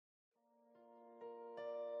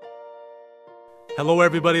Hello,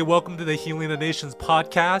 everybody. Welcome to the Healing the Nations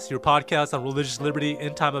podcast, your podcast on religious liberty,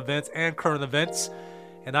 end-time events, and current events.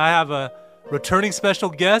 And I have a returning special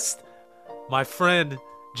guest, my friend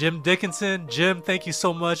Jim Dickinson. Jim, thank you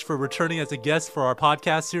so much for returning as a guest for our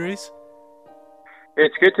podcast series.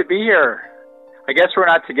 It's good to be here. I guess we're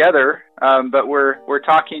not together, but we're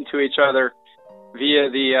talking to each other via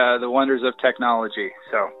the wonders of technology.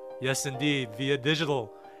 So yes, indeed, via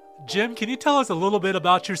digital. Jim, can you tell us a little bit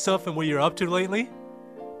about yourself and what you're up to lately?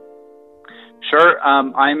 Sure.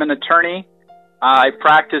 I'm an attorney. I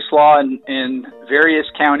practice law in various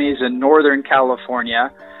counties in Northern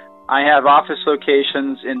California. I have office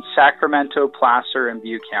locations in Sacramento, Placer, and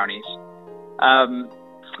Butte counties. I'm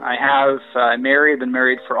married, been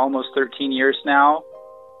married for almost 13 years now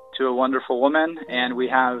to a wonderful woman, and we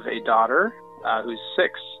have a daughter who's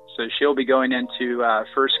 6. So she'll be going into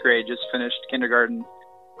first grade, just finished kindergarten,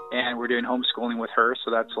 and we're doing homeschooling with her,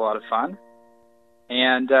 so that's a lot of fun.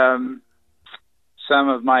 And some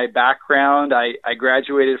of my background, I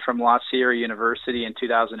graduated from La Sierra University in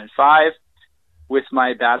 2005 with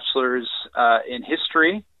my bachelor's in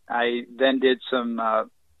history. I then did some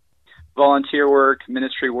volunteer work,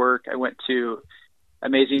 ministry work. I went to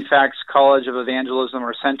Amazing Facts College of Evangelism,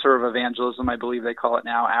 or Center of Evangelism, I believe they call it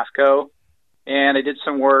now, AFCO. And I did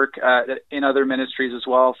some work in other ministries as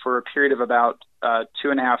well for a period of about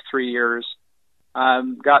 2.5, 3 years.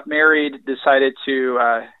 Got married, decided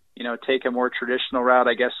to take a more traditional route,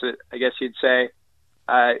 I guess you'd say.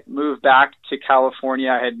 Moved back to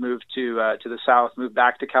California. I had moved to the South, moved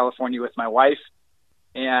back to California with my wife,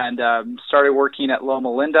 and started working at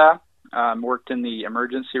Loma Linda. Worked in the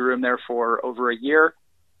emergency room there for over a year,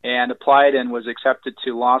 and applied and was accepted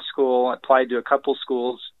to law school. Applied to a couple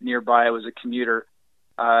schools nearby. I was a commuter.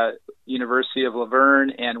 University of La Verne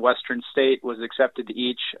and Western State, was accepted to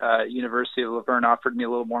each. University of La Verne offered me a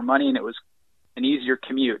little more money, and it was an easier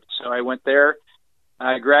commute. So I went there.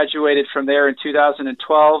 I graduated from there in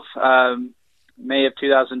 2012, May of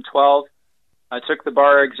 2012. I took the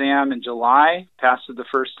bar exam in July, passed it the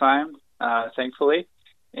first time, thankfully,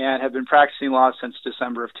 and have been practicing law since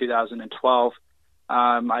December of 2012.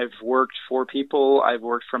 I've worked for people. I've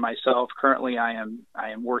worked for myself. Currently, I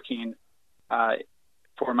am working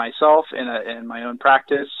for myself in my own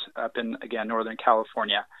practice up in, again, Northern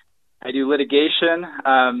California. I do litigation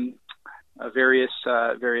of various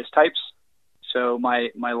types. So my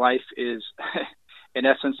life is, in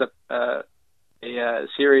essence, a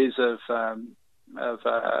series of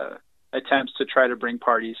attempts to try to bring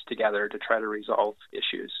parties together to try to resolve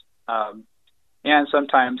issues, and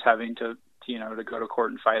sometimes having to go to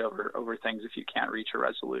court and fight over things if you can't reach a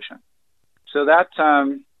resolution. So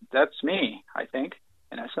that's me, I think,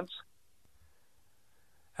 in essence.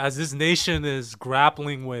 As this nation is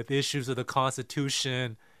grappling with issues of the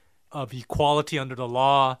Constitution, of equality under the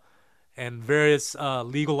law, and various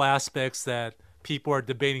legal aspects that people are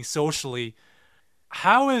debating socially,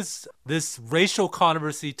 how is this racial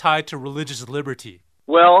controversy tied to religious liberty?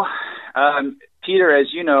 Well, Peter, as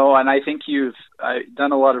you know, and I think you've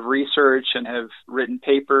done a lot of research and have written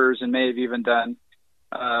papers and may have even done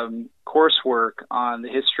coursework on the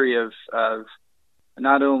history of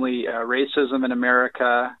not only racism in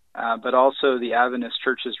America, but also the Adventist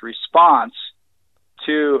Church's response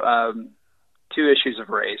to issues of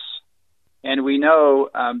race. And we know,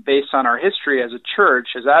 based on our history as a church,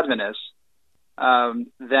 as Adventists,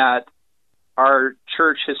 that our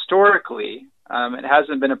church historically, it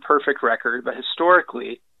hasn't been a perfect record, but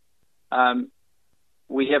historically,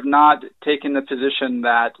 we have not taken the position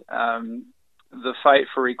that the fight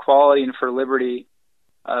for equality and for liberty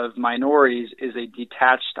of minorities is a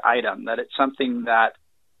detached item, that it's something that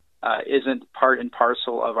isn't part and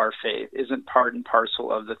parcel of our faith, isn't part and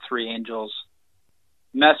parcel of the three angels'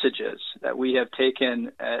 messages, that we have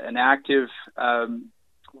taken an active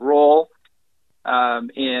role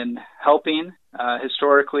in helping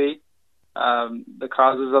historically the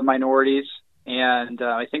causes of minorities, and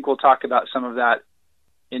I think we'll talk about some of that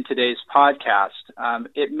in today's podcast.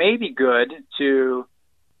 It may be good to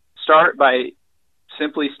start by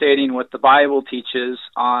simply stating what the Bible teaches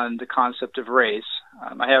on the concept of race.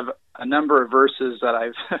 I have a number of verses that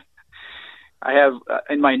I have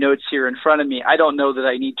in my notes here in front of me. I don't know that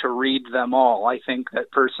I need to read them all. I think that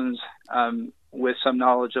persons with some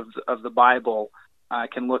knowledge of the Bible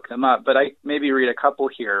can look them up, but I maybe read a couple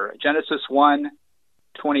here. Genesis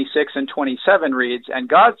 1:26 and 27 reads, "And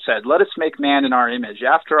God said, Let us make man in our image,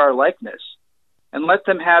 after our likeness, and let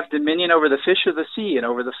them have dominion over the fish of the sea, and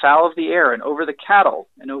over the fowl of the air, and over the cattle,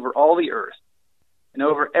 and over all the earth, and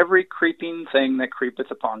over every creeping thing that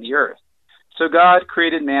creepeth upon the earth. So God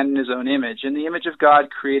created man in his own image. In the image of God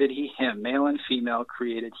created he him. Male and female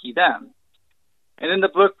created he them. And in the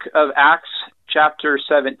book of Acts, chapter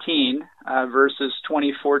 17, verses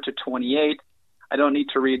 24 to 28, I don't need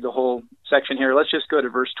to read the whole section here. Let's just go to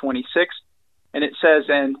verse 26. And it says,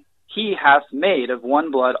 "And he hath made of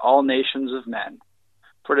one blood all nations of men,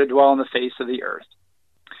 for to dwell on the face of the earth."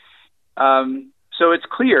 So it's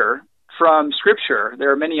clear from Scripture,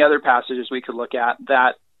 there are many other passages we could look at,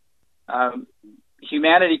 that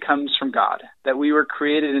humanity comes from God, that we were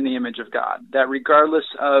created in the image of God, that regardless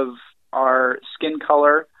of our skin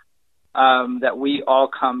color, that we all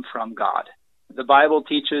come from God. The Bible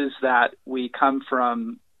teaches that we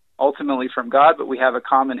come ultimately from God, but we have a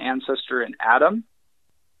common ancestor in Adam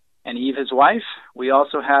and Eve, his wife. We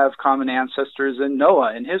also have common ancestors in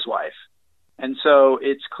Noah and his wife. And so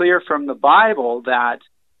it's clear from the Bible that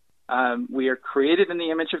we are created in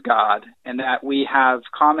the image of God and that we have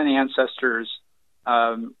common ancestors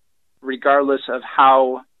regardless of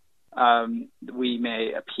how we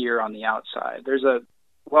may appear on the outside. There's a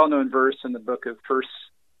well-known verse in the book of 1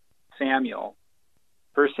 Samuel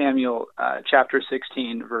chapter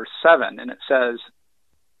 16, verse 7, and it says,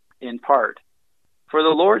 in part, "For the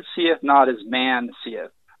Lord seeth not as man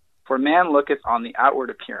seeth, for man looketh on the outward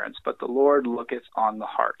appearance, but the Lord looketh on the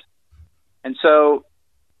heart." And so,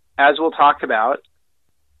 as we'll talk about,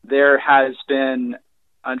 there has been,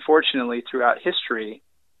 unfortunately, throughout history,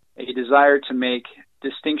 a desire to make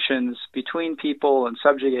distinctions between people and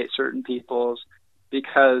subjugate certain peoples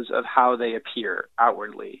because of how they appear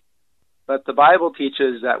outwardly. But the Bible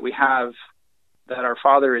teaches that that our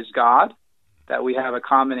Father is God, that we have a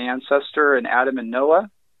common ancestor in Adam and Noah,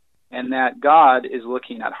 and that God is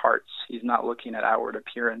looking at hearts. He's not looking at outward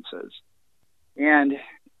appearances. And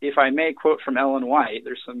if I may quote from Ellen White,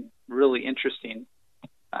 there's some really interesting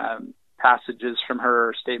passages from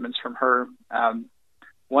her, statements from her,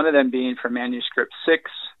 one of them being from Manuscript 6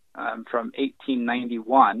 from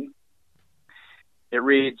 1891. It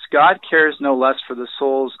reads, "God cares no less for the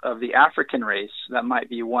souls of the African race that might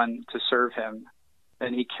be won to serve him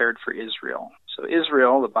than he cared for Israel." So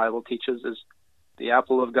Israel, the Bible teaches, is the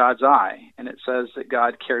apple of God's eye, and it says that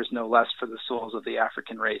God cares no less for the souls of the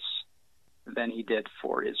African race than he did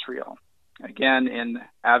for Israel. Again, in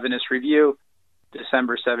Adventist Review,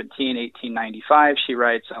 December 17, 1895,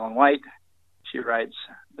 Ellen White, she writes,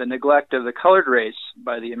 "The neglect of the colored race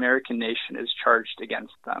by the American nation is charged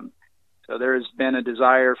against them." So there has been a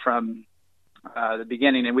desire from the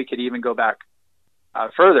beginning, and we could even go back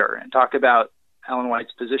further and talk about Ellen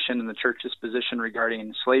White's position and the church's position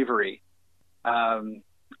regarding slavery and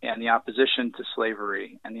the opposition to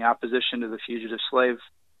slavery and the opposition to the Fugitive Slave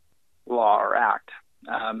Law or Act.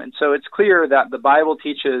 And so it's clear that the Bible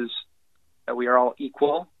teaches that we are all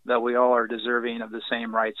equal, that we all are deserving of the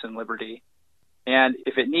same rights and liberty. And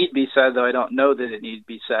if it need be said, though I don't know that it need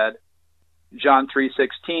be said, John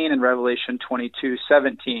 3:16 and Revelation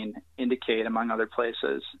 22:17 indicate, among other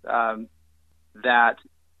places, that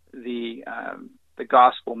the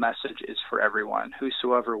gospel message is for everyone.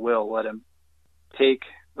 Whosoever will, let him take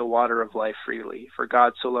the water of life freely. For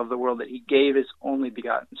God so loved the world that he gave his only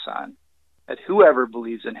begotten Son, that whoever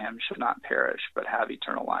believes in him should not perish, but have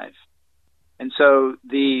eternal life. And so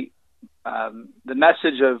the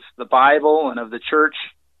message of the Bible and of the church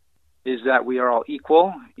is that we are all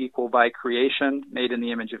equal by creation, made in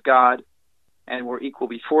the image of God, and we're equal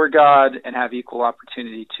before God and have equal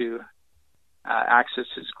opportunity to access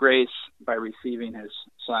his grace by receiving his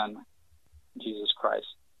Son, Jesus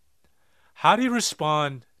Christ. How do you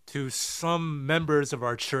respond to some members of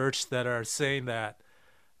our church that are saying that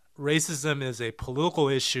racism is a political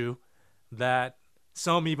issue, that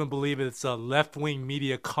some even believe it's a left-wing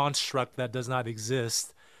media construct that does not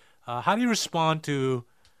exist? How do you respond to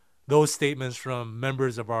those statements from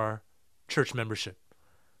members of our church membership?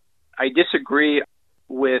 I disagree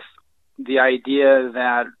with the idea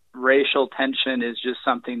that racial tension is just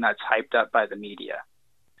something that's hyped up by the media.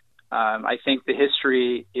 I think the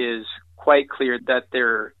history is quite clear that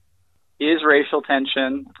there is racial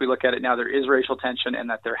tension. If we look at it now, there is racial tension, and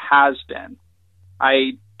that there has been.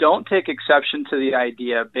 I don't take exception to the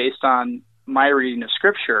idea, based on my reading of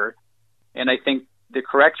Scripture, and I think the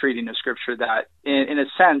correct reading of Scripture, that in a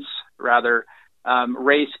sense, rather,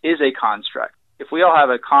 race is a construct. If we all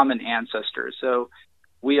have a common ancestor, so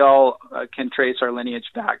we all can trace our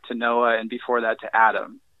lineage back to Noah and before that to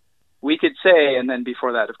Adam, we could say, and then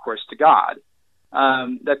before that, of course, to God,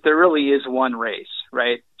 that there really is one race,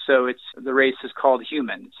 right? So the race is called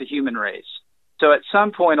human. It's a human race. So at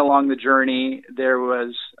some point along the journey, there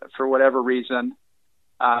was, for whatever reason,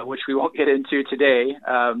 which we won't get into today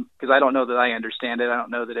because I don't know that I understand it. I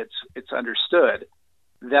don't know that it's understood.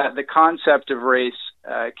 That the concept of race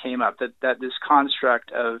came up, that this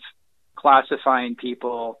construct of classifying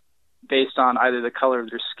people based on either the color of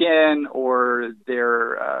their skin or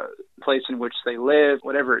their place in which they live,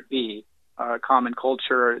 whatever it be, common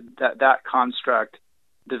culture, that construct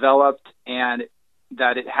developed, and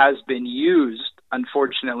that it has been used,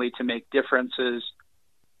 unfortunately, to make differences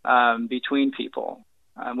between people.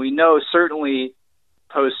 We know certainly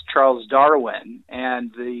post Charles Darwin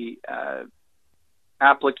and the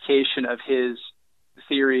application of his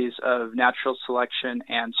theories of natural selection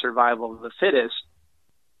and survival of the fittest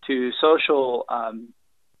to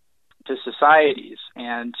to societies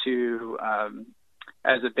and to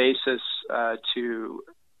as a basis to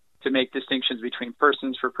make distinctions between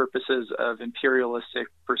persons for purposes of imperialistic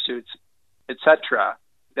pursuits, etc.,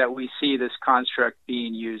 that we see this construct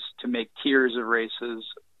being used to make tiers of races,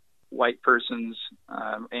 white persons,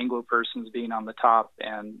 Anglo persons being on the top,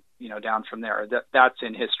 and down from there. That's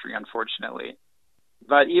in history, unfortunately.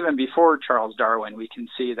 But even before Charles Darwin, we can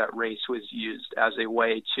see that race was used as a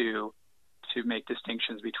way to make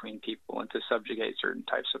distinctions between people and to subjugate certain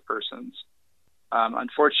types of persons.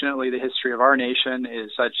 Unfortunately, the history of our nation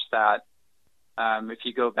is such that if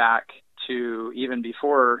you go back to even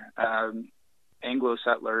before Anglo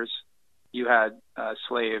settlers, you had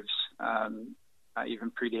slaves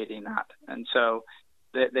even predating that. And so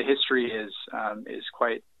the history is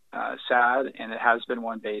quite sad, and it has been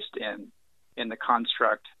one based in the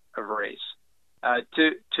construct of race.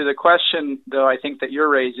 To the question, though, I think that you're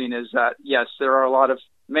raising is that, yes, there are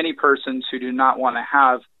many persons who do not want to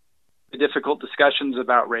have the difficult discussions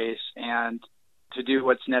about race and to do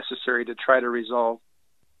what's necessary to try to resolve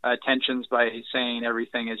tensions by saying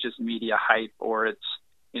everything is just media hype, or it's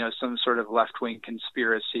some sort of left-wing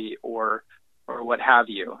conspiracy or what have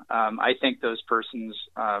you. I think those persons,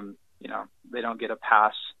 they don't get a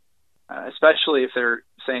pass, especially if they're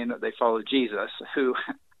saying that they follow Jesus, who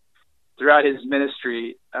throughout his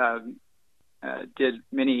ministry did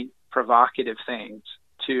many provocative things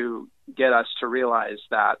to get us to realize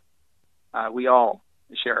that we all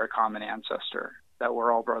share a common ancestor, that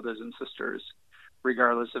we're all brothers and sisters,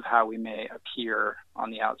 regardless of how we may appear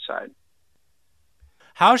on the outside.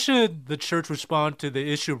 How should the church respond to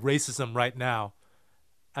the issue of racism right now,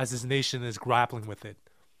 as this nation is grappling with it?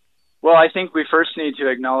 Well, I think we first need to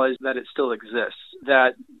acknowledge that it still exists,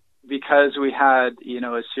 that because we had,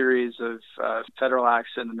 a series of federal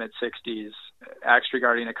acts in the mid-'60s, acts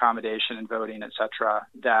regarding accommodation and voting, et cetera,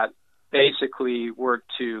 that basically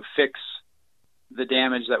worked to fix the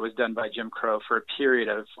damage that was done by Jim Crow for a period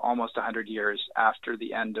of almost 100 years after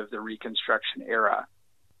the end of the Reconstruction era.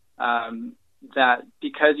 That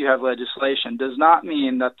because you have legislation does not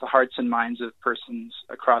mean that the hearts and minds of persons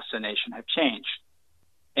across the nation have changed.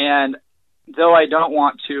 And though I don't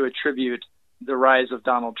want to attribute the rise of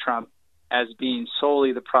Donald Trump as being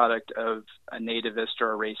solely the product of a nativist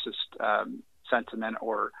or a racist sentiment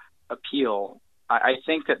or appeal, I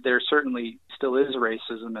think that there certainly still is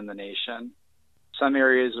racism in the nation. Some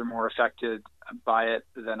areas are more affected by it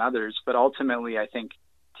than others, but ultimately I think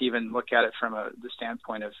to even look at it from the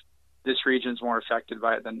standpoint of this region's more affected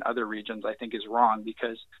by it than other regions, I think is wrong,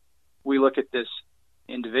 because we look at this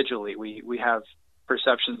individually. We have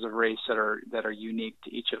perceptions of race that are unique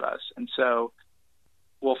to each of us. And so,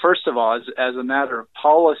 well, first of all, as a matter of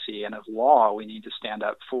policy and of law, we need to stand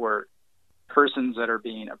up for persons that are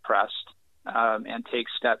being oppressed and take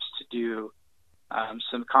steps to do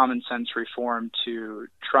some common sense reform to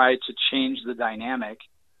try to change the dynamic.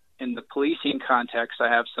 In the policing context, I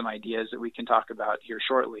have some ideas that we can talk about here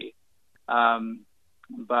shortly.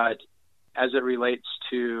 But as it relates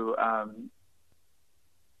to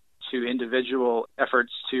individual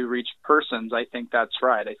efforts to reach persons, I think that's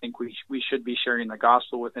right. I think we should be sharing the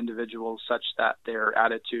gospel with individuals such that their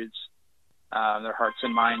attitudes, their hearts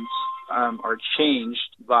and minds are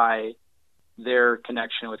changed by their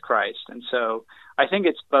connection with Christ. And so I think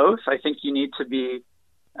it's both. I think you need to be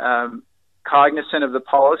cognizant of the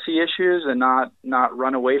policy issues and not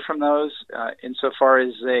run away from those insofar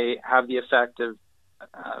as they have the effect of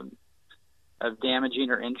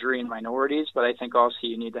damaging or injuring minorities. But I think also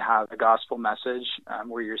you need to have a gospel message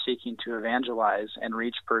where you're seeking to evangelize and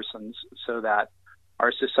reach persons so that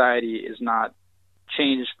our society is not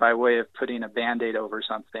changed by way of putting a Band-Aid over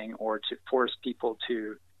something or to force people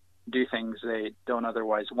to do things they don't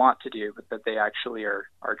otherwise want to do, but that they actually are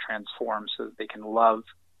transformed so that they can love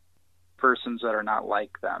persons that are not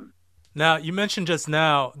like them. Now, you mentioned just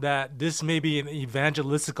now that this may be an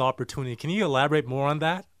evangelistic opportunity. Can you elaborate more on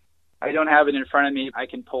that? I don't have it in front of me. I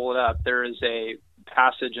can pull it up. There is a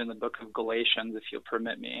passage in the book of Galatians, if you'll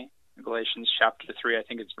permit me. Galatians chapter 3, I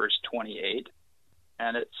think it's verse 28.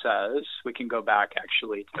 And it says, we can go back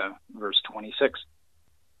actually to verse 26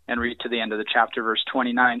 and read to the end of the chapter, verse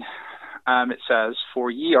 29. It says, "For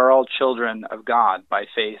ye are all children of God by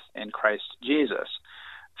faith in Christ Jesus.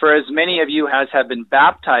 For as many of you as have been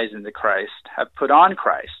baptized into Christ have put on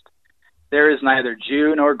Christ. There is neither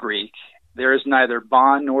Jew nor Greek, there is neither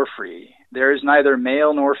bond nor free, there is neither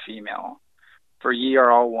male nor female, for ye are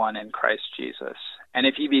all one in Christ Jesus. And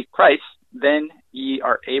if ye be Christ, then ye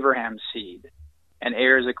are Abraham's seed, and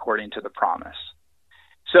heirs according to the promise."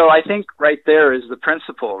 So I think right there is the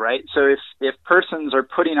principle, right? So if persons are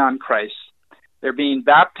putting on Christ, they're being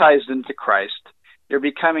baptized into Christ, they're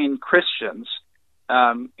becoming Christians.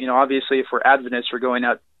 Obviously, if we're Adventists, we're going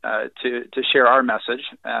out to share our message.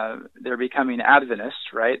 They're becoming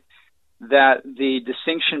Adventists, right? That the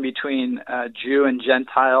distinction between Jew and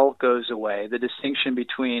Gentile goes away. The distinction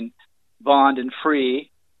between bond and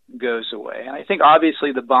free goes away. And I think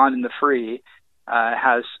obviously the bond and the free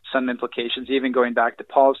has some implications, even going back to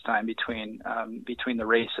Paul's time, between the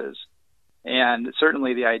races, and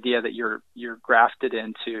certainly the idea that you're grafted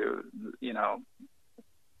into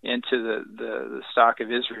the stock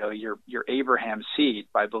of Israel, you're Abraham's seed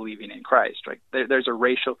by believing in Christ. Right? There's a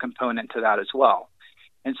racial component to that as well,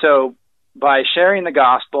 and so by sharing the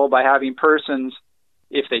gospel, by having persons,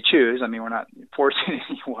 if they choose, I mean, we're not forcing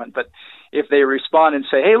anyone, but if they respond and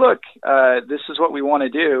say, "Hey, look, this is what we want to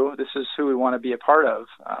do. This is who we want to be a part of.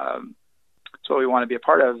 It's what we want to be a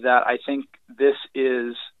part of," that I think this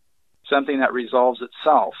is something that resolves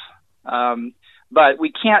itself. But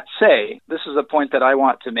we can't say, this is a point that I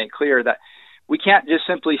want to make clear, that we can't just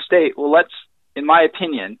simply state, well, in my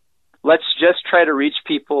opinion, let's just try to reach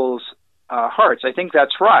people's hearts. I think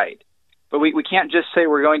that's right. But we can't just say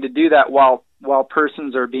we're going to do that while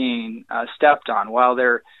persons are being stepped on, while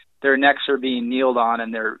their necks are being kneeled on,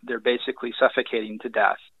 and they're basically suffocating to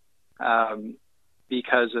death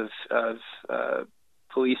because of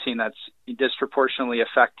policing that's disproportionately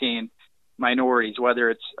affecting minorities, whether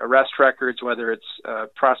it's arrest records, whether it's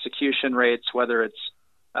prosecution rates, whether it's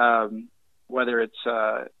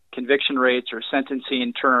conviction rates or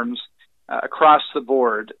sentencing terms. Across the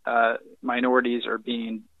board, minorities are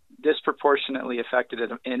being disproportionately affected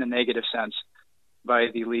in a negative sense by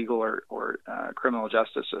the legal or criminal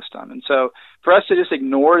justice system. And so for us to just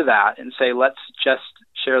ignore that and say, let's just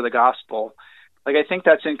share the gospel, I think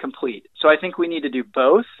that's incomplete. So I think we need to do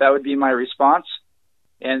both. That would be my response.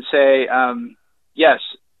 And say, yes,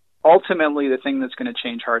 ultimately the thing that's going to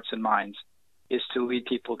change hearts and minds is to lead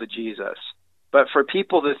people to Jesus. But for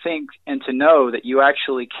people to think and to know that you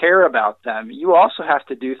actually care about them, you also have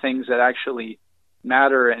to do things that actually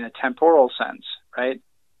matter in a temporal sense, right?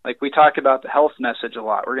 Like we talk about the health message a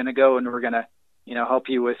lot. We're going to go and we're going to, help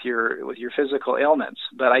you with your physical ailments.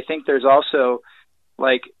 But I think there's also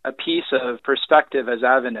like a piece of perspective as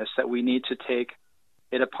Adventists that we need to take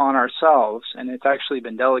it upon ourselves, and it's actually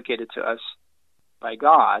been delegated to us by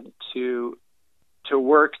God to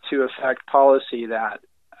work to affect policy that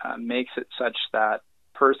makes it such that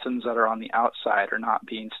persons that are on the outside are not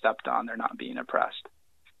being stepped on, they're not being oppressed.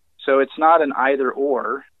 So it's not an either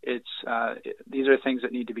or. It's these are things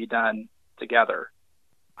that need to be done together.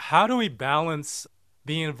 How do we balance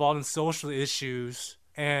being involved in social issues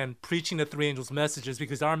and preaching the three angels' messages?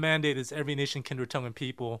 Because our mandate is every nation, kindred, tongue, and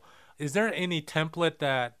people. Is there any template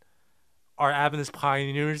that our Adventist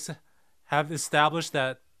pioneers have established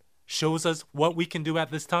that shows us what we can do at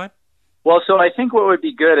this time? Well, so I think what would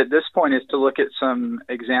be good at this point is to look at some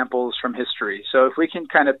examples from history. So if we can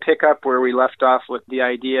kind of pick up where we left off with the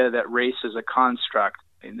idea that race is a construct,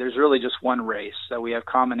 there's really just one race, that we have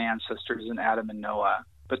common ancestors in Adam and Noah.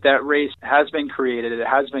 But that race has been created, it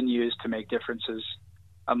has been used to make differences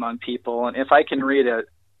among people. And if I can read it,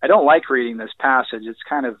 I don't like reading this passage. It's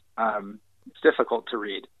kind of it's difficult to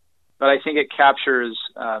read, but I think it captures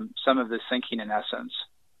some of this thinking in essence.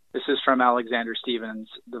 This is from Alexander Stephens,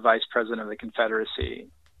 the Vice President of the Confederacy.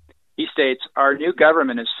 He states, "Our new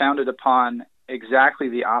government is founded upon exactly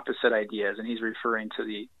the opposite ideas," and he's referring to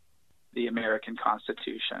the American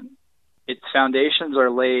Constitution. "Its foundations are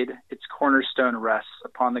laid, its cornerstone rests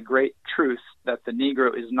upon the great truth that the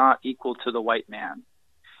Negro is not equal to the white man,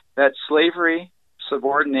 that slavery,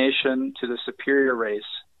 subordination to the superior race,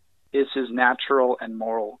 is his natural and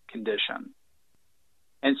moral condition."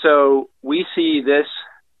 And so we see this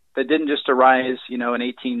that didn't just arise, in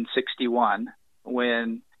 1861,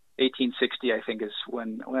 when 1860, I think is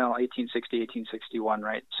when, 1860, 1861,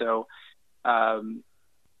 right? So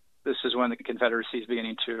this is when the Confederacy is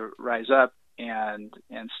beginning to rise up and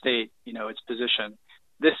state, its position.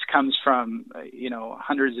 this comes from,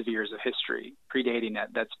 hundreds of years of history predating it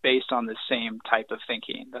that's based on the same type of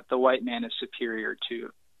thinking, that the white man is superior to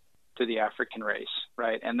the African race,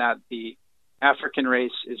 right? And that the African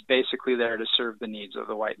race is basically there to serve the needs of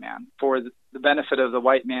the white man for the benefit of the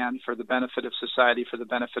white man, for the benefit of society, for the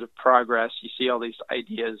benefit of progress. You see all these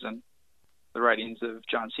ideas in the writings of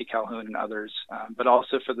John C. Calhoun and others, but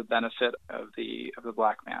also for the benefit of the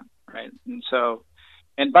black man, right?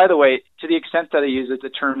 And by the way, to the extent that I use it, the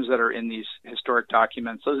terms that are in these historic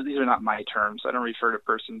documents, these are not my terms. I don't refer to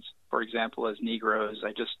persons, for example, as Negroes.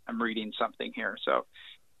 I'm reading something here. So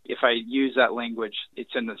if I use that language,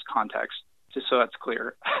 it's in this context, just so that's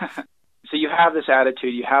clear. So you have this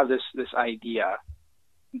attitude, you have this idea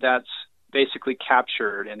that's basically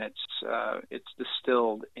captured, and it's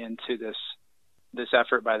distilled into this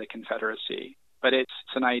effort by the Confederacy. But it's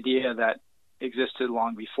an idea that existed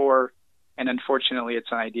long before, and unfortunately,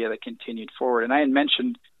 it's an idea that continued forward. And I had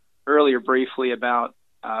mentioned earlier briefly about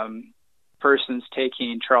persons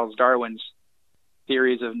taking Charles Darwin's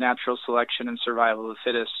theories of natural selection and survival of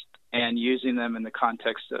the fittest and using them in the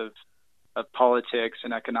context of politics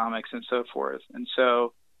and economics and so forth. And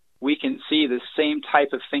so we can see the same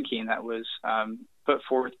type of thinking that was put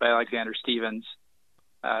forth by Alexander Stephens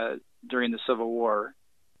during the Civil War,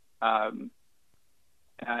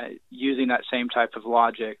 using that same type of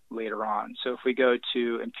logic later on. So if we go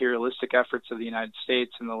to imperialistic efforts of the United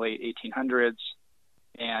States in the late 1800s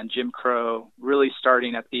and Jim Crow really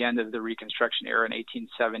starting at the end of the Reconstruction era in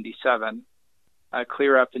 1877,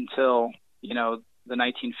 clear up until, the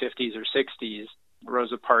 1950s or 60s,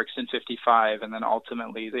 Rosa Parks in 55, and then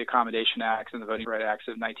ultimately the Accommodation Acts and the Voting Rights Acts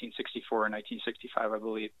of 1964 and 1965, I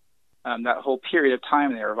believe. That whole period of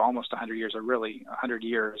time there of almost 100 years, or really 100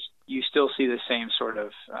 years, you still see the same sort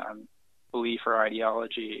of belief or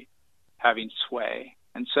ideology having sway.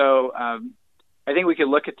 And so I think we could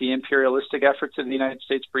look at the imperialistic efforts of the United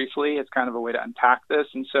States briefly. It's kind of a way to unpack this.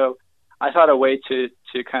 And so I thought a way to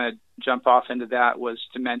kind of jump off into that was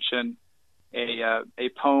to mention a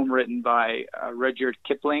poem written by Rudyard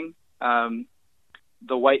Kipling,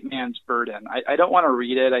 The White Man's Burden. I don't want to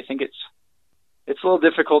read it. I think it's a little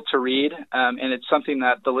difficult to read, and it's something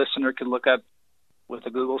that the listener could look up with a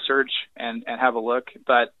Google search and have a look.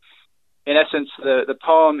 But in essence, the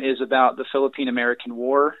poem is about the Philippine-American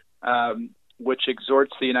War, which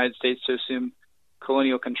exhorts the United States to assume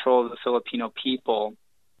colonial control of the Filipino people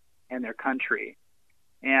and their country.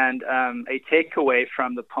 And a takeaway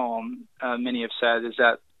from the poem, many have said, is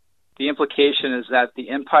that the implication is that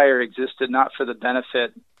the empire existed not for the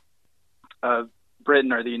benefit of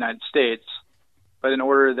Britain or the United States, but in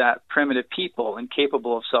order that primitive people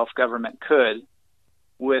incapable of self-government could,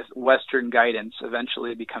 with Western guidance,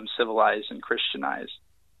 eventually become civilized and Christianized.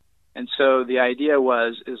 And so the idea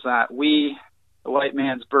is that the white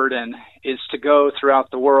man's burden is to go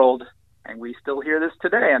throughout the world, and we still hear this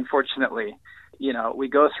today, unfortunately. We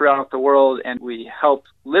go throughout the world and we help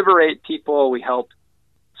liberate people, we help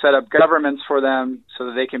set up governments for them so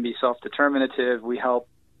that they can be self-determinative, we help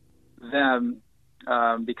them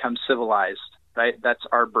become civilized. Right? That's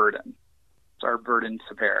our burden. It's our burden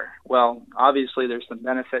to bear. Well, obviously, there's some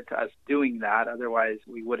benefit to us doing that. Otherwise,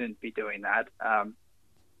 we wouldn't be doing that.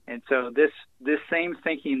 And so this same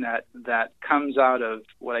thinking that comes out of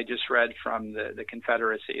what I just read from the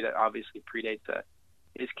Confederacy, that obviously predates it,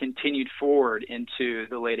 is continued forward into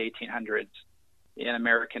the late 1800s in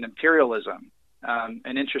American imperialism.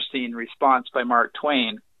 An interesting response by Mark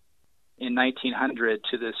Twain in 1900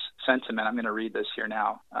 to this sentiment. I'm going to read this here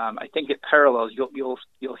now. I think it parallels.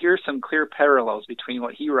 You'll hear some clear parallels between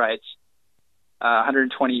what he writes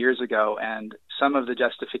 120 years ago and some of the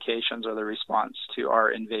justifications or the response to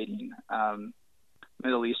our invading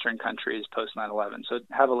Middle Eastern countries post 9/11. So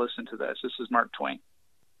have a listen to this. This is Mark Twain.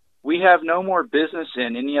 We have no more business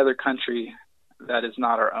in any other country that is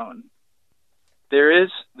not our own. There is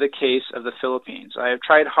the case of the Philippines. I have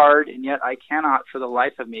tried hard, and yet I cannot for the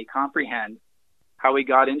life of me comprehend how we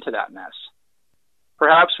got into that mess.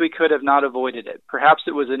 Perhaps we could have not avoided it. Perhaps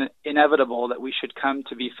it was inevitable that we should come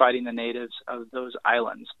to be fighting the natives of those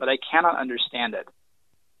islands, but I cannot understand it,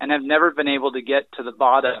 and have never been able to get to the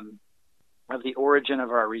bottom of the origin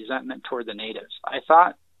of our resentment toward the natives. I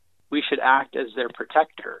thought we should act as their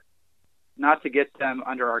protector, not to get them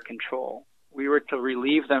under our control. We were to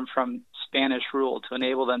relieve them from Spanish rule, to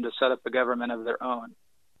enable them to set up a government of their own.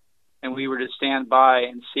 And we were to stand by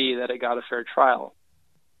and see that it got a fair trial.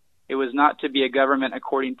 It was not to be a government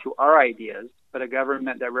according to our ideas, but a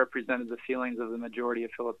government that represented the feelings of the majority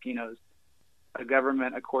of Filipinos, a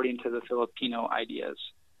government according to the Filipino ideas.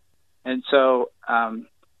 And so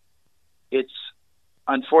it's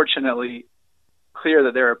unfortunately clear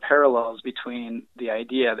that there are parallels between the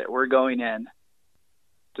idea that we're going in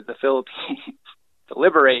to the Philippines to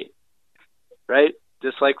liberate, right?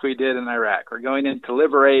 Just like we did in Iraq. We're going in to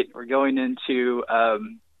liberate. We're going in to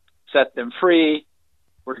set them free.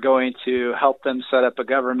 We're going to help them set up a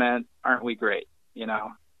government. Aren't we great?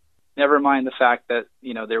 Never mind the fact that,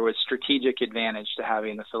 there was strategic advantage to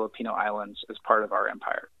having the Filipino Islands as part of our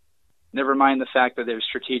empire. Never mind the fact that there's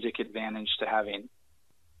strategic advantage to having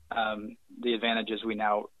the advantages we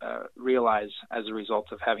now realize as a result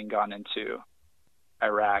of having gone into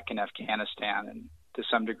Iraq and Afghanistan, and to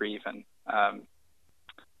some degree even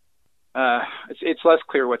it's less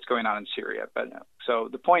clear what's going on in Syria. But so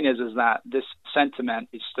the point is that this sentiment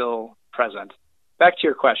is still present. Back to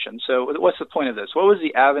your question. So what's the point of this? What was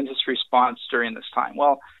the Adventist response during this time?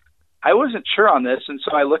 Well, I wasn't sure on this, and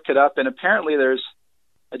so I looked it up, and apparently there's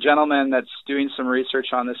a gentleman that's doing some research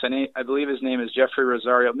on this, and I believe his name is Jeffrey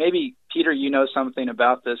Rosario. Maybe, Peter, you know something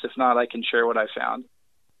about this. If not, I can share what I found.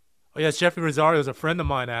 Oh, yes, Jeffrey Rosario is a friend of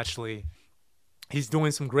mine, actually. He's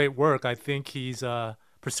doing some great work. I think he's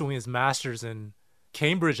pursuing his master's in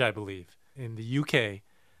Cambridge, I believe, in the UK.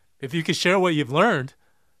 If you could share what you've learned,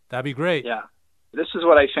 that'd be great. Yeah. This is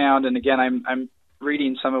what I found, and again, I'm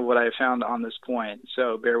reading some of what I found on this point,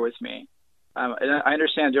 so bear with me. And I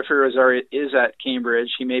understand Jeffrey Rosario is at Cambridge.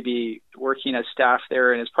 He may be working as staff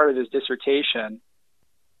there, and as part of his dissertation,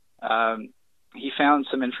 he found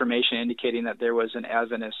some information indicating that there was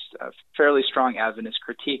a fairly strong Adventist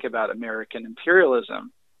critique about American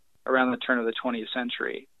imperialism around the turn of the 20th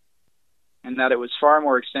century, and that it was far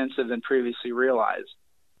more extensive than previously realized.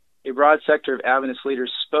 A broad sector of Adventist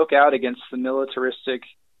leaders spoke out against the militaristic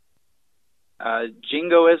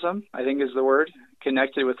jingoism, I think is the word,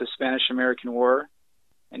 connected with the Spanish-American War,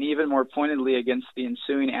 and even more pointedly against the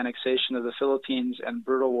ensuing annexation of the Philippines and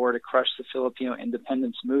brutal war to crush the Filipino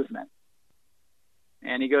independence movement.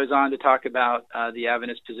 And he goes on to talk about the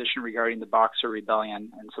Adventist position regarding the Boxer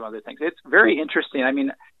Rebellion and some other things. It's very interesting. I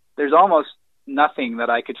mean, there's almost nothing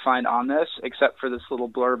that I could find on this except for this little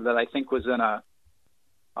blurb that I think was in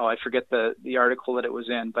I forget the article that it was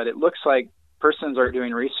in, but it looks like persons are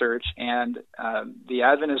doing research, and the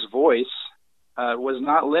Adventist voice was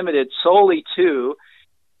not limited solely to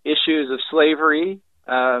issues of slavery,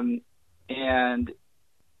 and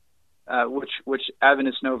which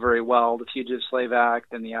Adventists know very well, the Fugitive Slave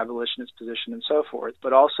Act and the abolitionist position and so forth,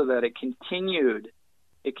 but also that it continued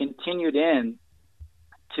in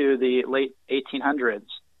to the late 1800s,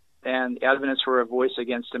 and the Adventists were a voice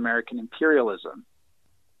against American imperialism.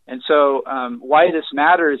 And so why this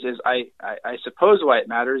matters is, I suppose why it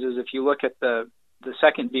matters is if you look at the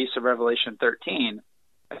second beast of Revelation 13,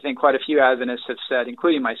 I think quite a few Adventists have said,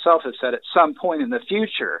 including myself, have said at some point in the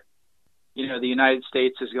future, the United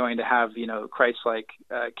States is going to have, Christ-like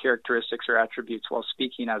characteristics or attributes while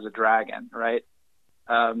speaking as a dragon, right?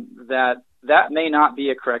 That may not be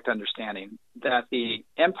a correct understanding, that the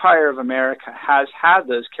Empire of America has had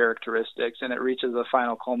those characteristics, and it reaches a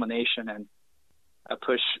final culmination and a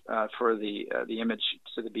push for the image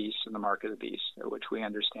to the beast and the mark of the beast, which we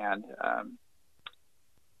understand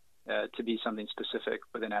to be something specific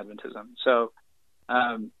within Adventism. So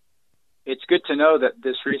it's good to know that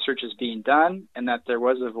this research is being done and that there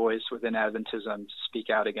was a voice within Adventism to speak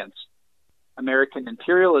out against American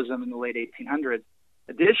imperialism in the late 1800s.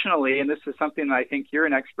 Additionally, and this is something that I think you're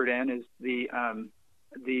an expert in, is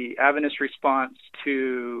the Adventist response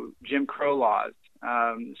to Jim Crow laws.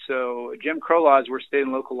 So Jim Crow laws were state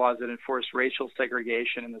and local laws that enforced racial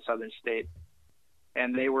segregation in the southern states,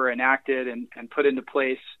 and they were enacted and put into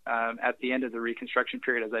place at the end of the Reconstruction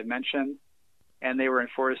period, as I mentioned, and they were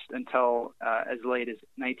enforced until as late as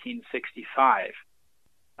 1965.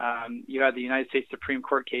 You had the United States Supreme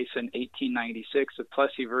Court case in 1896 of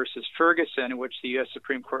Plessy versus Ferguson, in which the U.S.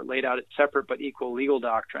 Supreme Court laid out its separate but equal legal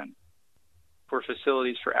doctrine for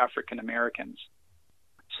facilities for African Americans.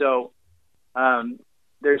 So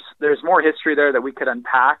there's more history there that we could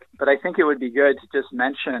unpack, but I think it would be good to just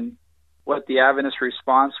mention what the Adventist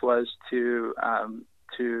response was to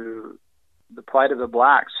the plight of the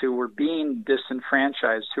blacks who were being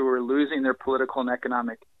disenfranchised, who were losing their political and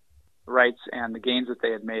economic rights and the gains that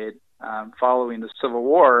they had made following the Civil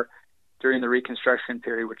War during the Reconstruction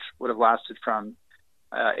period, which would have lasted from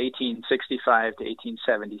 1865 to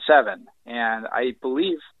 1877. And I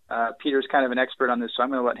believe Peter's kind of an expert on this, so I'm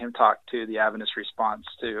going to let him talk to the Adventist response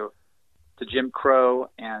to Jim Crow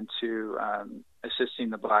and to assisting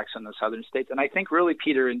the blacks in the southern states. And I think really,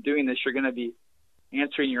 Peter, in doing this, you're going to be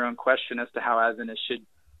answering your own question as to how Adventists should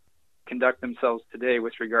conduct themselves today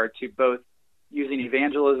with regard to both using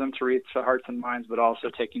evangelism to reach the hearts and minds, but also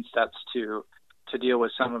taking steps to to deal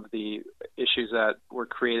with some of the issues that were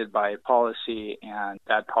created by policy and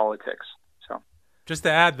bad politics. So, just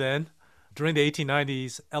to add then, during the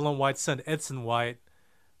 1890s, Ellen White's son Edson White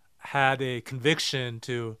had a conviction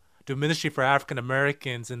to do ministry for African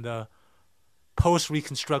Americans in the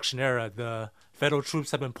post-Reconstruction era. The federal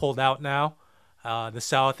troops have been pulled out now. The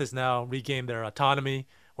South has now regained their autonomy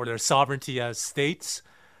or their sovereignty as states.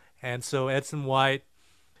 And so Edson White,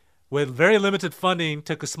 with very limited funding,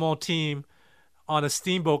 took a small team on a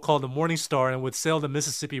steamboat called the Morning Star and would sail the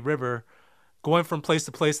Mississippi River, going from place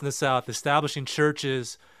to place in the South, establishing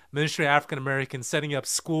churches, ministry of African Americans, setting up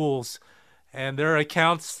schools. And there are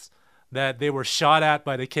accounts that they were shot at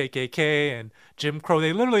by the KKK and Jim Crow.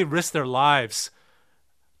 They literally risked their lives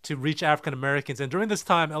to reach African Americans. And during this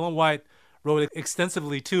time, Ellen White wrote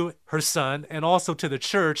extensively to her son and also to the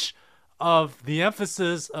church of the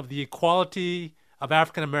emphasis of the equality of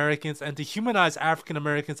African Americans and to humanize African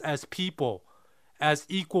Americans as people, as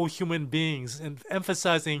equal human beings, and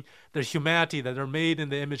emphasizing their humanity, that they're made in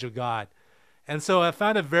the image of God. And so I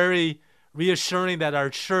found it very reassuring that our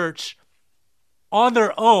church, on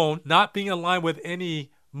their own, not being aligned with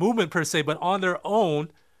any movement per se, but on their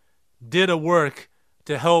own, did a work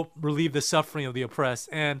to help relieve the suffering of the oppressed.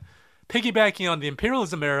 And piggybacking on the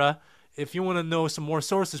imperialism era, if you want to know some more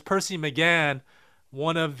sources, Percy McGann,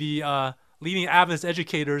 one of the leading Adventist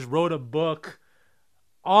educators, wrote a book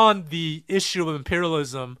on the issue of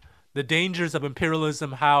imperialism, the dangers of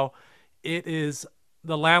imperialism, how it is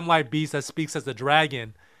the lamb-like beast that speaks as the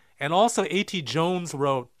dragon. And also A.T. Jones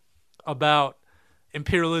wrote about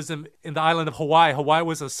imperialism in the island of Hawaii. Hawaii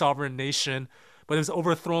was a sovereign nation, but it was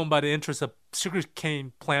overthrown by the interests of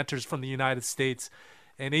sugarcane planters from the United States.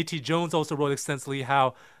 And A.T. Jones also wrote extensively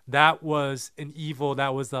how that was an evil,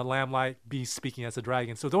 that was the lamb-like beast speaking as a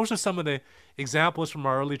dragon. So those are some of the examples from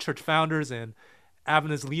our early church founders and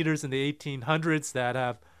Adventist leaders in the 1800s that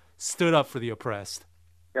have stood up for the oppressed.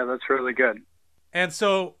 Yeah, that's really good. And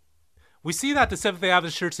so we see that the Seventh-day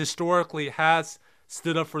Adventist Church historically has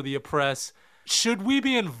stood up for the oppressed. Should we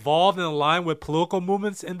be involved and aligned with political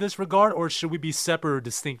movements in this regard, or should we be separate or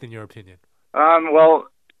distinct in your opinion? Well,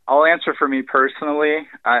 I'll answer for me personally.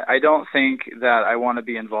 I don't think that I want to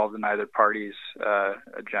be involved in either party's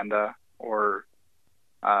agenda or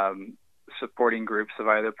supporting groups of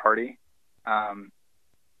either party. That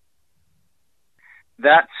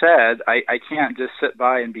said, I can't just sit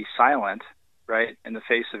by and be silent, right, in the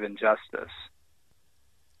face of injustice.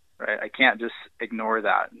 Right? I can't just ignore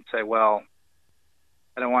that and say, well,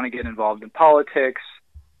 I don't want to get involved in politics.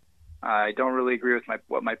 I don't really agree with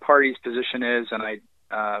what my party's position is, and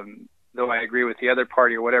though I agree with the other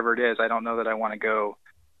party or whatever it is, I don't know that I want to go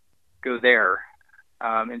there.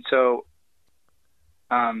 And so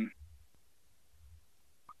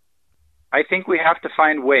I think we have to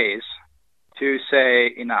find ways to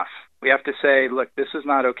say enough. We have to say, look, this is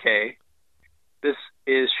not okay. This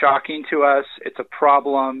is shocking to us. It's a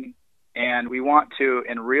problem, and we want to,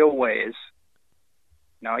 in real ways.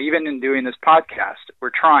 Now, even in doing this podcast,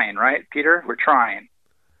 we're trying, right, Peter? We're trying.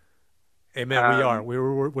 Amen. We are.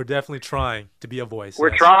 We're definitely trying to be a voice.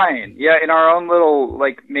 We're yes. trying, yeah, in our own little,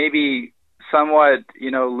 maybe somewhat,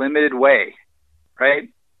 limited way, right?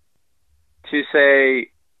 To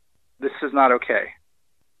say this is not okay.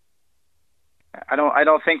 I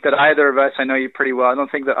don't think that either of us. I know you pretty well. I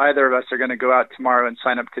don't think that either of us are going to go out tomorrow and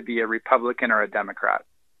sign up to be a Republican or a Democrat.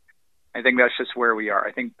 I think that's just where we are.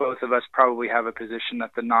 I think both of us probably have a position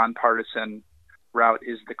that the nonpartisan route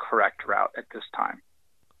is the correct route at this time.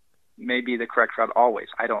 Maybe the correct route always.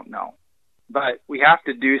 I don't know. But we have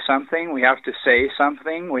to do something. We have to say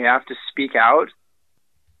something. We have to speak out.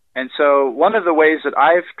 And so one of the ways that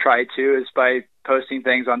I've tried to is by posting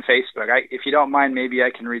things on Facebook. If you don't mind, maybe I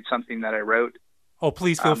can read something that I wrote. Oh,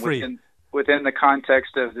 please feel free. Within the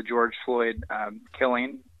context of the George Floyd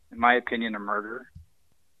killing, in my opinion, a murder.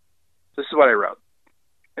 This is what I wrote.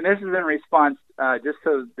 And this is in response, just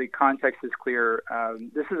so the context is clear,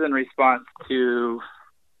 this is in response to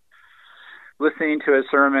listening to a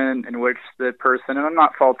sermon in which the person, and I'm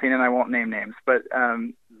not faulting and I won't name names, but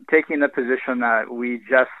taking the position that we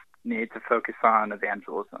just need to focus on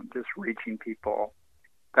evangelism, just reaching people.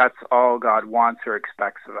 That's all God wants or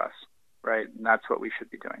expects of us, right? And that's what we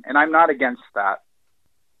should be doing. And I'm not against that.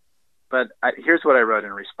 But here's what I wrote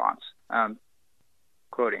in response,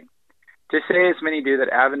 quoting. To say, as many do, that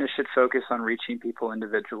Adventists should focus on reaching people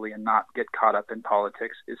individually and not get caught up in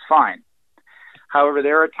politics is fine. However,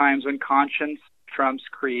 there are times when conscience trumps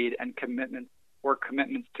creed and commitments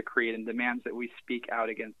to creed and demands that we speak out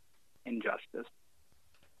against injustice.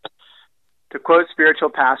 To quote spiritual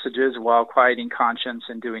passages while quieting conscience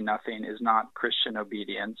and doing nothing is not Christian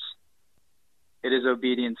obedience. It is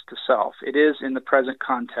obedience to self. It is, in the present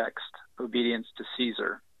context, obedience to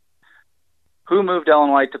Caesar. Who moved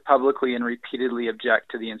Ellen White to publicly and repeatedly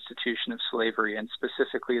object to the institution of slavery, and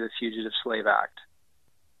specifically the Fugitive Slave Act?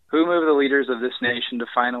 Who moved the leaders of this nation to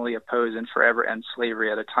finally oppose and forever end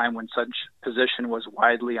slavery at a time when such position was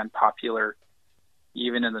widely unpopular,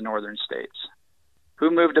 even in the northern states?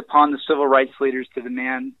 Who moved upon the civil rights leaders to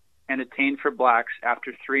demand and attain for blacks,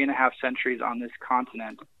 after 3.5 centuries on this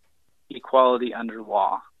continent, equality under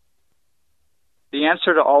law? The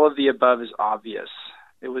answer to all of the above is obvious.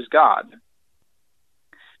 It was God.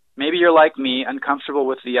 Maybe you're like me, uncomfortable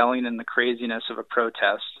with the yelling and the craziness of a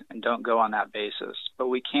protest, and don't go on that basis, but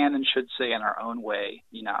we can and should say in our own way,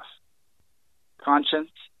 enough.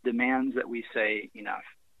 Conscience demands that we say enough.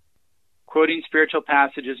 Quoting spiritual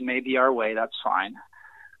passages may be our way, that's fine,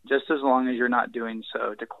 just as long as you're not doing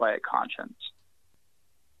so to quiet conscience,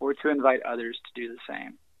 or to invite others to do the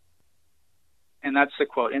same. And that's the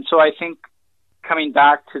quote. And so I think, coming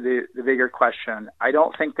back to the bigger question, I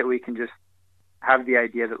don't think that we can just have the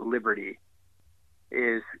idea that liberty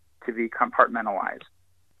is to be compartmentalized.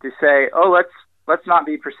 To say, oh, let's not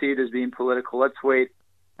be perceived as being political. Let's wait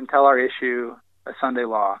until our issue, a Sunday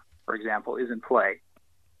law, for example, is in play.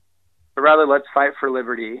 But rather, let's fight for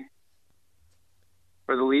liberty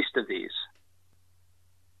for the least of these.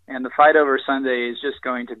 And the fight over Sunday is just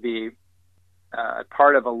going to be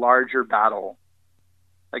part of a larger battle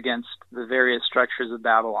against the various structures of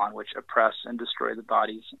Babylon which oppress and destroy the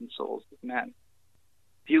bodies and souls of men.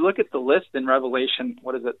 If you look at the list in Revelation,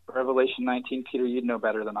 Revelation 19, Peter, you'd know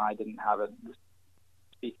better than I, didn't have it, I'm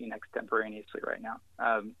speaking extemporaneously right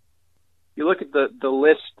now. You look at the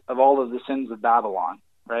list of all of the sins of Babylon,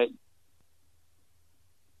 right?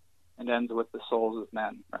 And ends with the souls of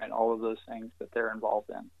men, right? All of those things that they're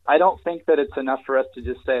involved in. I don't think that it's enough for us to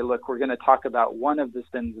just say, look, we're going to talk about one of the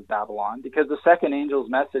sins of Babylon, because the second angel's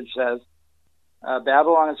message says,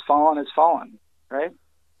 Babylon has fallen, right?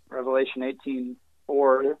 Revelation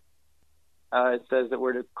 18:4, it says that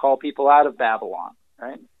we're to call people out of Babylon,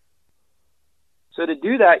 right? So to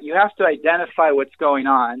do that, you have to identify what's going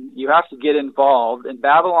on. You have to get involved. And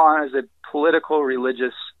Babylon is a political,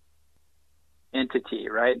 religious entity,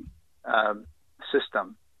 right?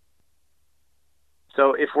 System.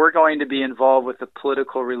 So if we're going to be involved with the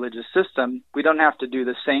political religious system, we don't have to do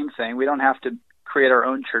the same thing. We don't have to create our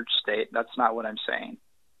own church state. That's not what I'm saying.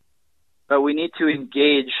 But we need to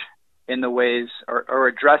engage in the ways or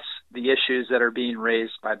address the issues that are being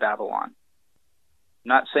raised by Babylon. I'm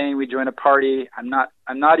not saying we join a party. I'm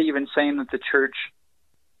not even saying that the church,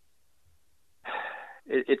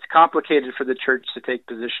 it's complicated for the church to take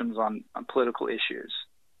positions on political issues.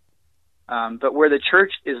 But where the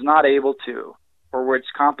church is not able to, or where it's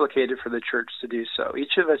complicated for the church to do so,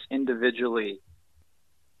 each of us individually,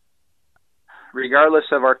 regardless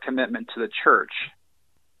of our commitment to the church,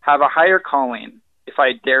 have a higher calling, if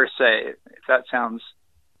I dare say, if that sounds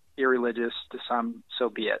irreligious to some, so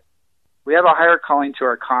be it. We have a higher calling to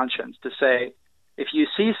our conscience to say, if you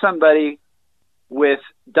see somebody with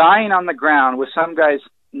dying on the ground with some guy's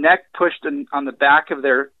neck pushed on the back of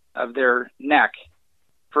their neck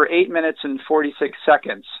for 8 minutes and 46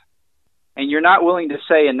 seconds, and you're not willing to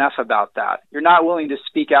say enough about that, you're not willing to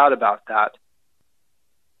speak out about that,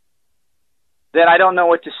 then I don't know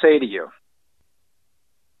what to say to you.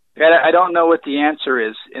 I don't know what the answer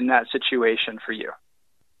is in that situation for you.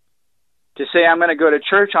 To say I'm going to go to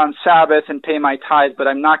church on Sabbath and pay my tithe, but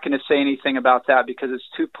I'm not going to say anything about that because it's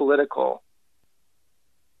too political.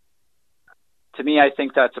 To me, I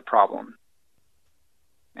think that's a problem.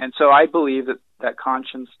 And so I believe that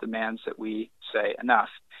conscience demands that we say enough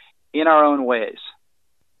in our own ways.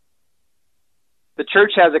 The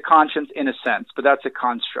church has a conscience in a sense, but that's a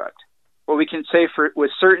construct. What we can say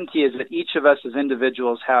with certainty is that each of us as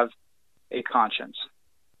individuals have a conscience,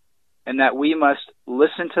 and that we must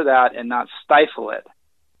listen to that and not stifle it.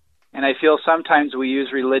 And I feel sometimes we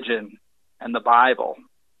use religion and the Bible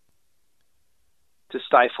to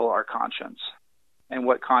stifle our conscience and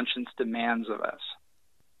what conscience demands of us.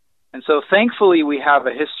 And so thankfully we have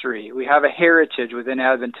a history, we have a heritage within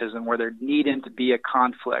Adventism where there needed to be a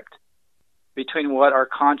conflict between what our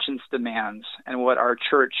conscience demands and what our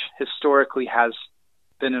church historically has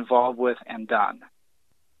been involved with and done.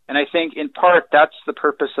 And I think in part that's the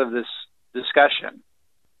purpose of this discussion,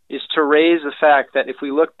 is to raise the fact that if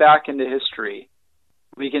we look back into history,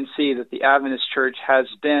 we can see that the Adventist church has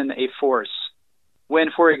been a force. When,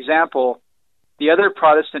 for example, the other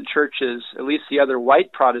Protestant churches, at least the other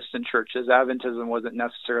white Protestant churches, Adventism wasn't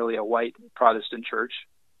necessarily a white Protestant church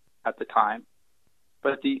at the time,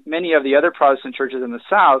 but many of the other Protestant churches in the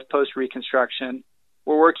South, post-Reconstruction,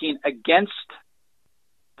 were working against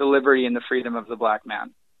the liberty and the freedom of the black man.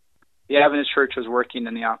 The Adventist Church was working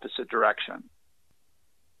in the opposite direction.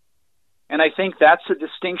 And I think that's a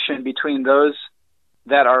distinction between those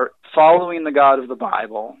that are following the God of the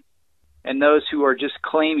Bible and those who are just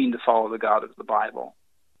claiming to follow the God of the Bible.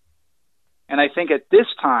 And I think at this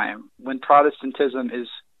time, when Protestantism is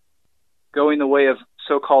going the way of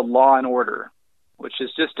so-called law and order, which is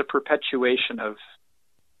just a perpetuation of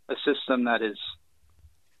a system that is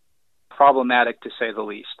problematic, to say the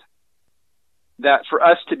least, that for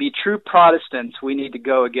us to be true Protestants, we need to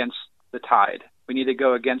go against the tide. We need to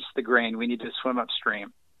go against the grain. We need to swim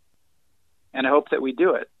upstream. And I hope that we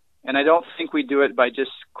do it. And I don't think we do it by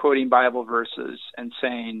just quoting Bible verses and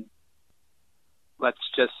saying, let's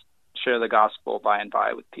just share the gospel by and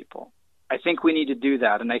by with people. I think we need to do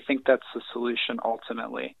that, and I think that's the solution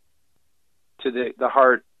ultimately to the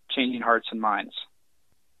heart, changing hearts and minds.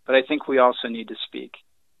 But I think we also need to speak.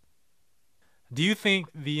 Do you think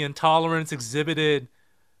the intolerance exhibited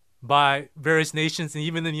by various nations and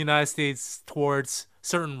even in the United States towards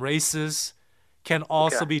certain races can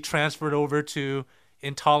also be transferred over to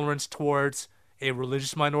intolerance towards a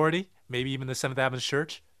religious minority, maybe even the Seventh Adventist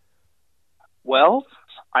Church? Well,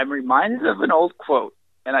 I'm reminded of an old quote,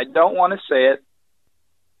 and I don't want to say it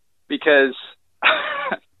because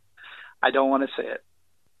I don't want to say it.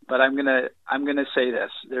 But I'm gonna say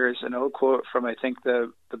this. There is an old quote from, I think,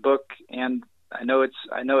 the book, and I know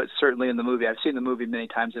it's certainly in the movie. I've seen the movie many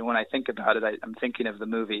times, and when I think about it, I'm thinking of the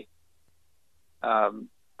movie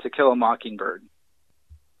To Kill a Mockingbird,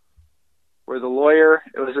 where the lawyer,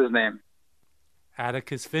 what was his name?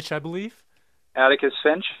 Atticus Finch, I believe. Atticus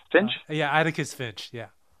Finch? Yeah, Atticus Finch, yeah.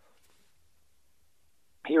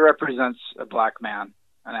 He represents a black man,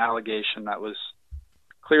 an allegation that was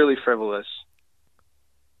clearly frivolous,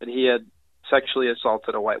 that he had sexually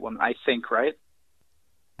assaulted a white woman, I think, right?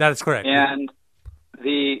 That is correct. And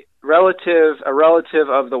a relative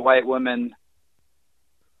of the white woman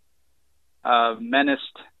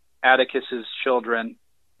menaced Atticus's children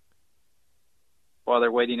while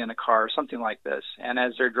they're waiting in a car, something like this. And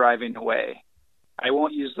as they're driving away, I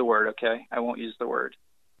won't use the word, okay? I won't use the word.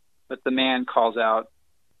 But the man calls out,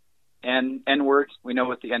 N-word, we know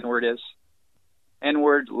what the N-word is.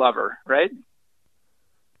 N-word lover, right?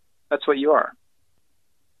 That's what you are.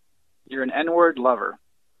 You're an N-word lover,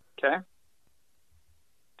 okay?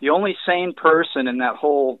 The only sane person in that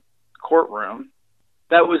whole courtroom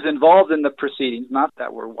that was involved in the proceedings, not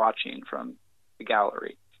that we're watching from the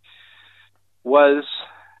gallery, were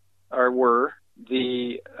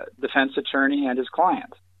the defense attorney and his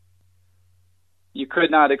client. You could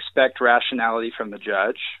not expect rationality from the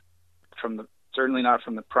judge, certainly not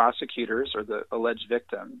from the prosecutors or the alleged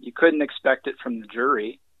victim. You couldn't expect it from the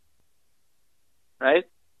jury, right?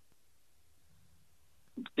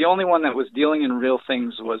 The only one that was dealing in real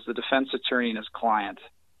things was the defense attorney and his client,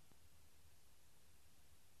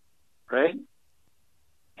 right?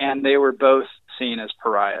 And they were both seen as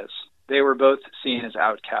pariahs. They were both seen as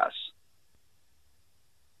outcasts.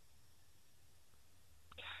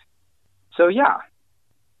 So yeah,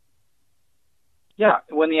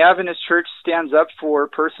 when the Adventist Church stands up for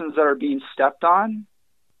persons that are being stepped on,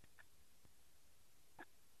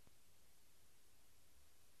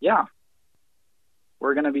 yeah,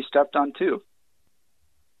 we're going to be stepped on too.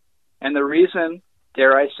 And the reason,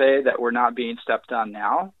 dare I say, that we're not being stepped on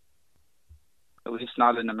now, at least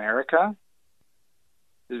not in America,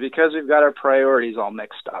 is because we've got our priorities all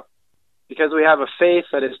mixed up. Because we have a faith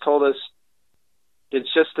that has told us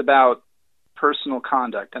it's just about personal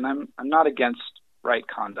conduct, and I'm not against right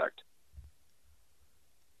conduct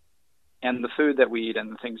and the food that we eat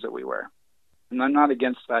and the things that we wear, and I'm not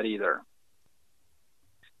against that either,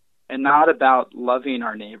 and not about loving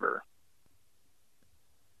our neighbor.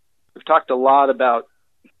 We've talked a lot about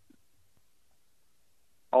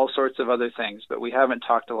all sorts of other things, but we haven't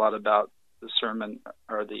talked a lot about the sermon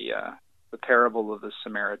or the parable of the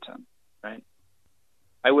Samaritan, right?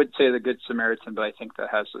 I would say the Good Samaritan, but I think that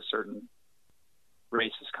has a certain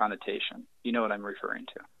racist connotation. You know what I'm referring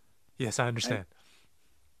to. Yes, I understand.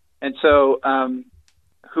 Right? And so,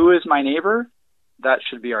 who is my neighbor? That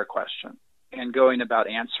should be our question. And going about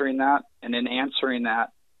answering that, and in answering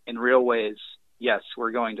that in real ways, yes,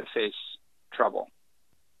 we're going to face trouble.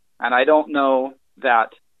 And I don't know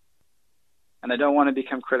that, and I don't want to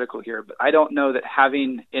become critical here, but I don't know that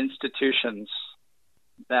having institutions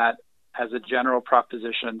that, as a general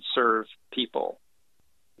proposition, serve people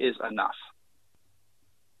is enough.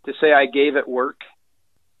 To say I gave it work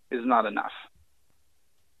is not enough.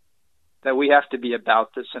 That we have to be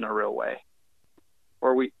about this in a real way,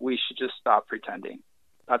 or we should just stop pretending.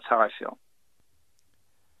 That's how I feel.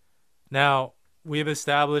 Now, we have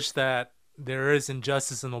established that there is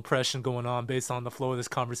injustice and oppression going on based on the flow of this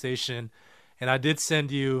conversation. And I did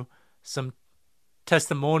send you some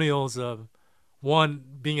testimonials of one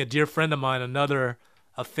being a dear friend of mine, another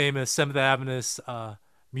a famous Seventh Adventist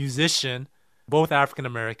musician, both African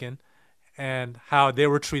American, and how they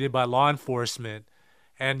were treated by law enforcement.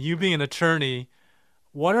 And you being an attorney,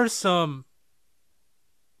 what are some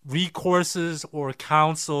recourses or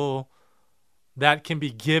counsel that can be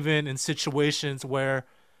given in situations where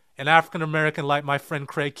an African American like my friend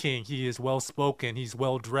Craig King, he is well spoken, he's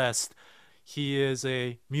well dressed, he is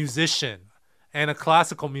a musician and a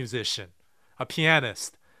classical musician, a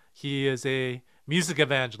pianist, he is a music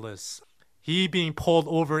evangelist, he being pulled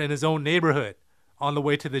over in his own neighborhood on the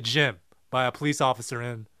way to the gym by a police officer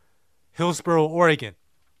in Hillsboro, Oregon.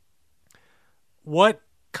 What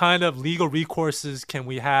kind of legal recourses can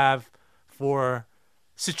we have for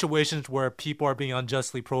situations where people are being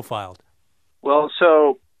unjustly profiled? Well,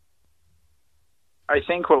 so I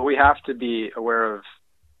think what we have to be aware of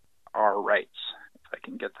are rights, if I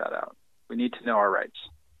can get that out. We need to know our rights.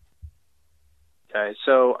 Okay,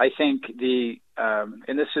 so I think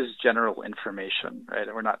and this is general information, right?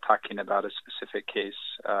 We're not talking about a specific case,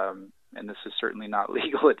 and this is certainly not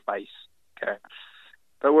legal advice, okay?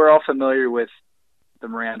 But we're all familiar with the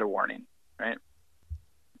Miranda warning, right?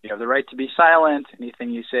 You have the right to be silent. Anything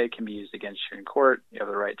you say can be used against you in court. You have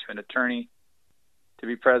the right to an attorney to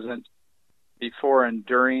be present before and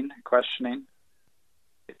during questioning.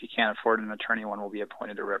 If you can't afford an attorney, one will be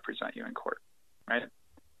appointed to represent you in court, right?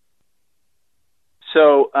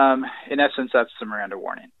 So, in essence, that's the Miranda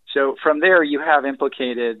warning. So from there, you have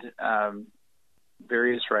implicated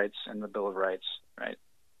various rights in the Bill of Rights, right?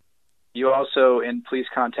 You also, in police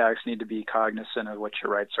contacts, need to be cognizant of what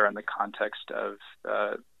your rights are in the context of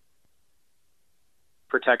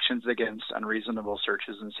protections against unreasonable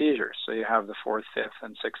searches and seizures. So you have the 4th, 5th,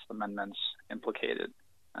 and 6th Amendments implicated.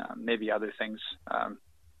 Maybe other things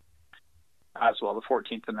as well, the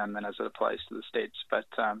 14th Amendment as it applies to the states. But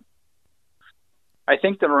I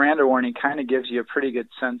think the Miranda warning kind of gives you a pretty good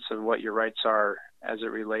sense of what your rights are as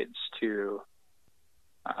it relates to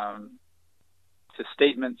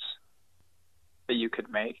statements that you could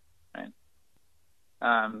make, right?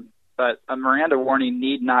 But a Miranda warning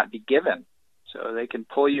need not be given. So they can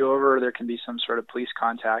pull you over. There can be some sort of police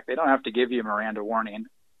contact. They don't have to give you a Miranda warning.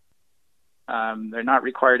 They're not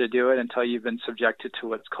required to do it until you've been subjected to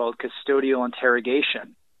what's called custodial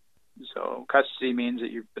interrogation. So custody means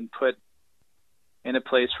that you've been put in a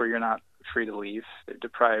place where you're not free to leave. They've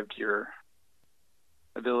deprived your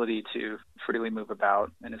ability to freely move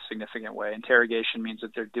about in a significant way. Interrogation means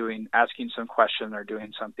that they're asking some question or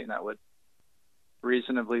doing something that would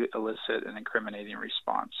reasonably elicit an incriminating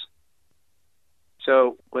response.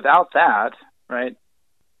 So without that, right,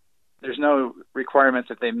 there's no requirement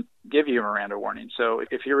that they give you a Miranda warning. So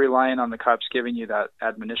if you're relying on the cops giving you that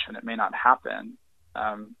admonition, it may not happen.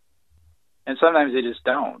 And sometimes they just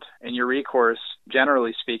don't. And your recourse,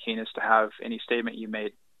 generally speaking, is to have any statement you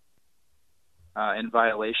made in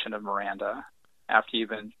violation of Miranda after you've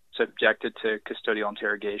been subjected to custodial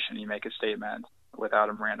interrogation. You make a statement without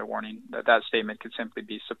a Miranda warning. That statement could simply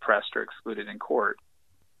be suppressed or excluded in court.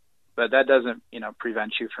 But that doesn't,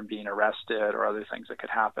 prevent you from being arrested or other things that could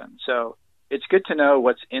happen. So it's good to know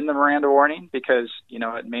what's in the Miranda warning because,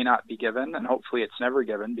 it may not be given, and hopefully it's never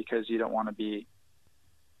given because you don't want to be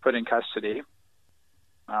put in custody.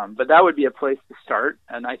 But that would be a place to start,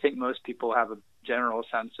 and I think most people have a general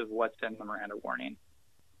sense of what's in the Miranda warning.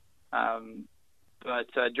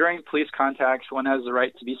 But during police contacts, one has the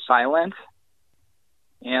right to be silent,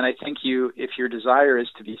 and I think if your desire is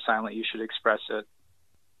to be silent, you should express it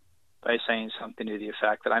by saying something to the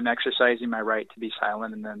effect that I'm exercising my right to be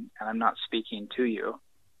silent and I'm not speaking to you,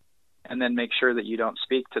 and then make sure that you don't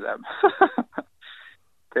speak to them.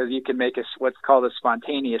 Because you can make what's called a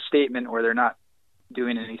spontaneous statement where they're not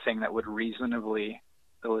doing anything that would reasonably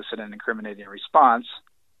elicit an incriminating response.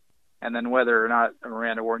 And then whether or not a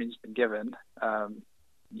Miranda warning's been given,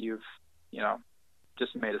 you've,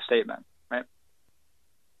 just made a statement, right?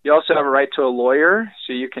 You also have a right to a lawyer,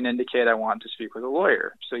 so you can indicate I want to speak with a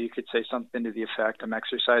lawyer. So you could say something to the effect, I'm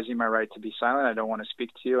exercising my right to be silent, I don't want to speak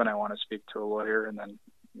to you, and I want to speak to a lawyer, and then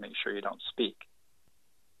make sure you don't speak.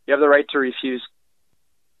 You have the right to refuse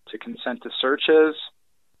to consent to searches.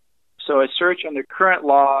 So a search under current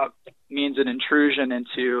law means an intrusion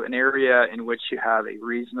into an area in which you have a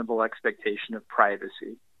reasonable expectation of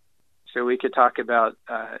privacy. So we could talk about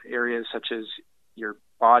areas such as your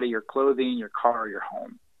body, your clothing, your car, your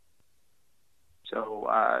home.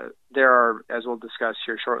 So there are, as we'll discuss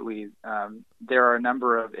here shortly, there are a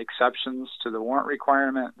number of exceptions to the warrant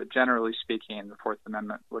requirement, but generally speaking, the Fourth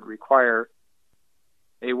Amendment would require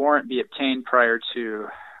a warrant be obtained prior to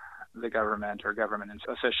the government or government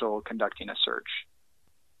official conducting a search.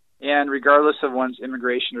 And regardless of one's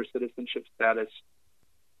immigration or citizenship status,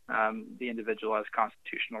 the individual has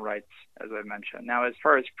constitutional rights, as I mentioned. Now, as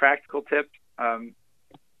far as practical tips,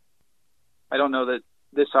 I don't know that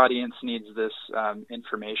this audience needs this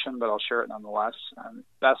information, but I'll share it nonetheless. It's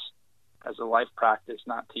best as a life practice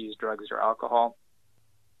not to use drugs or alcohol.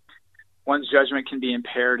 One's judgment can be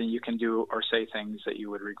impaired, and you can do or say things that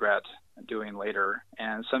you would regret doing later.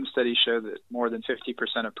 And some studies show that more than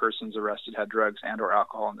 50% of persons arrested had drugs and or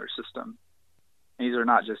alcohol in their system. These are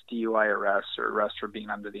not just DUI arrests or arrests for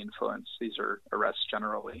being under the influence. These are arrests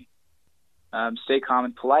generally. Stay calm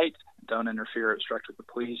and polite. Don't interfere or obstruct with the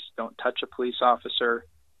police. Don't touch a police officer.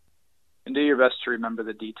 And do your best to remember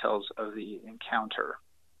the details of the encounter.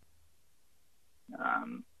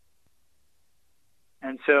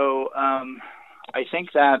 And so I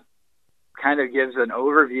think that kind of gives an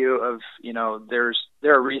overview of,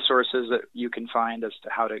 there are resources that you can find as to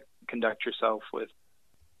how to conduct yourself with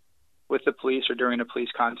the police or during a police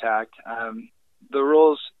contact. The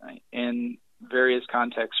rules in various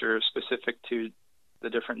contexts are specific to the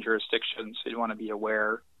different jurisdictions, so you want to be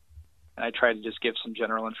aware. And I try to just give some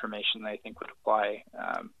general information that I think would apply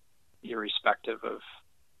irrespective of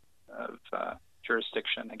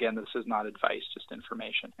jurisdiction. Again, this is not advice, just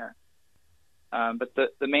information here. But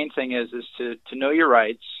the main thing is to know your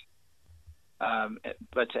rights,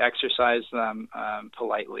 but to exercise them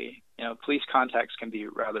politely. Police contacts can be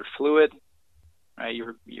rather fluid. Right?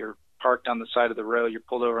 You're parked on the side of the road. You're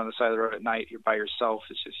pulled over on the side of the road at night. You're by yourself.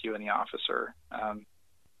 It's just you and the officer.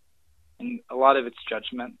 And a lot of it's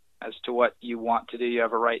judgment as to what you want to do. You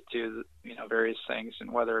have a right to, various things,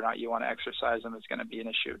 and whether or not you want to exercise them is going to be an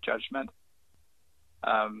issue of judgment.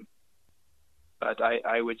 But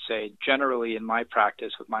I would say generally in my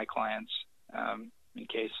practice with my clients, in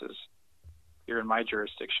cases here in my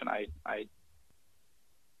jurisdiction, I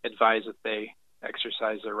advise that they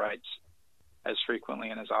exercise their rights as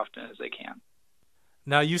frequently and as often as they can.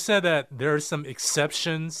 Now, you said that there are some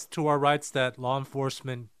exceptions to our rights that law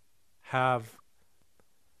enforcement have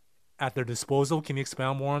at their disposal. Can you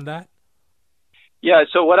expound more on that? Yeah,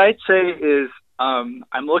 so what I'd say is I'm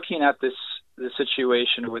looking at the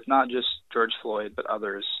situation with not just George Floyd, but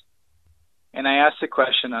others. And I ask the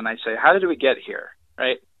question and I say, how did we get here,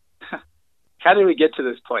 right? How did we get to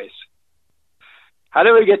this place? How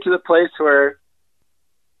did we get to the place where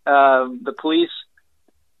the police,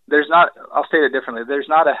 I'll state it differently, there's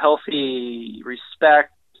not a healthy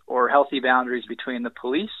respect or healthy boundaries between the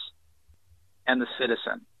police and the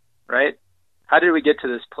citizen, right? How did we get to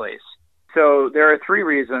this place? So there are three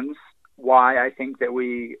reasons why I think that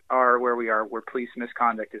we are where we are, where police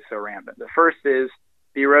misconduct is so rampant. The first is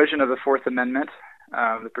the erosion of the Fourth Amendment,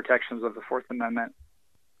 the protections of the Fourth Amendment,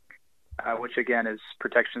 which again is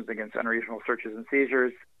protections against unreasonable searches and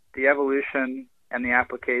seizures, the evolution and the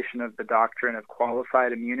application of the doctrine of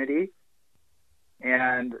qualified immunity,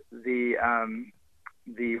 and the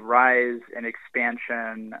rise and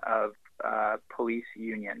expansion of police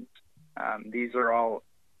unions. These are all,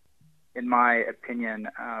 in my opinion,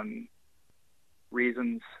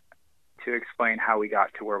 reasons to explain how we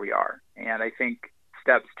got to where we are. And I think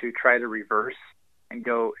steps to try to reverse and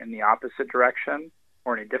go in the opposite direction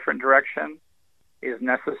or in a different direction is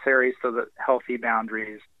necessary so that healthy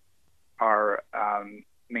boundaries are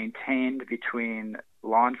maintained between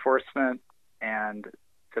law enforcement and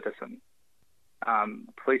citizens.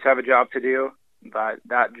 Police have a job to do, but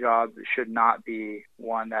that job should not be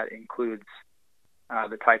one that includes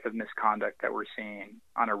the type of misconduct that we're seeing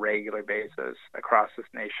on a regular basis across this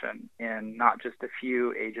nation in not just a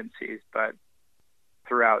few agencies, but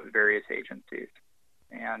throughout various agencies.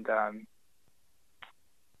 And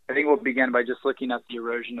I think we'll begin by just looking at the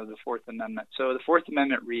erosion of the Fourth Amendment. So the Fourth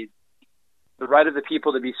Amendment reads, the right of the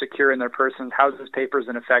people to be secure in their persons, houses, papers,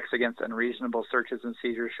 and effects against unreasonable searches and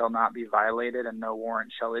seizures shall not be violated, and no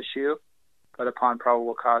warrant shall issue, but upon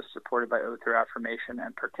probable cause supported by oath or affirmation,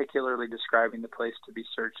 and particularly describing the place to be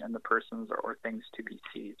searched and the persons or things to be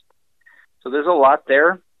seized. So there's a lot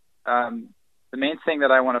there. The main thing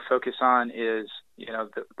that I want to focus on is,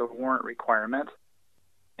 the warrant requirement.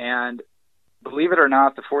 And believe it or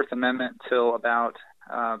not, the Fourth Amendment till about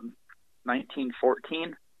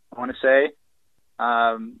 1914, I want to say,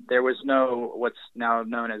 there was no what's now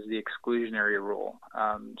known as the exclusionary rule.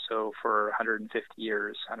 So for 140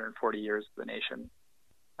 years of the nation,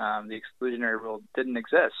 the exclusionary rule didn't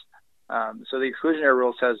exist. So the exclusionary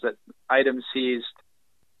rule says that items seized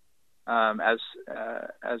as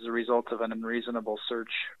a result of an unreasonable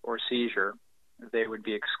search or seizure, they would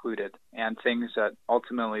be excluded. And things that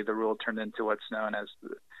ultimately the rule turned into what's known as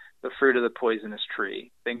the fruit of the poisonous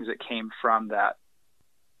tree, things that came from that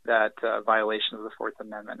violation of the Fourth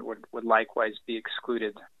Amendment would likewise be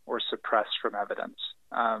excluded or suppressed from evidence.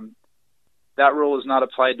 That rule was not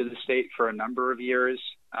applied to the state for a number of years.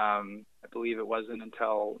 I believe it wasn't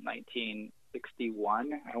until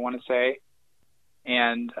 1961, I want to say.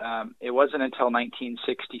 And it wasn't until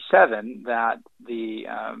 1967 that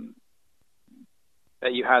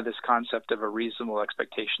that you had this concept of a reasonable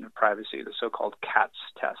expectation of privacy, the so-called CATS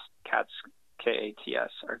test, CATS, K-A-T-S,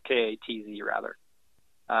 or K-A-T-Z rather.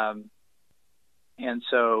 And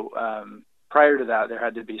so prior to that, there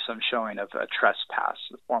had to be some showing of a trespass,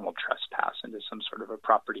 a formal trespass into some sort of a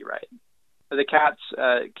property right. The CATS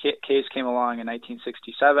case came along in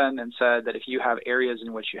 1967 and said that if you have areas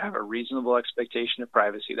in which you have a reasonable expectation of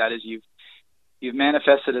privacy, that is, you've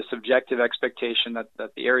manifested a subjective expectation that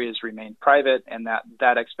the areas remain private and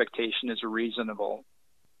that expectation is reasonable,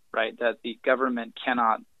 right? That the government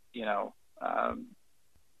cannot,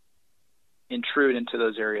 intrude into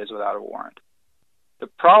those areas without a warrant. The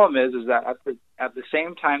problem is that at the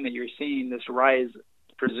same time that you're seeing this rise,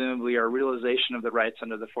 presumably, or realization of the rights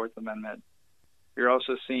under the Fourth Amendment, you're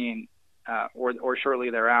also seeing, or shortly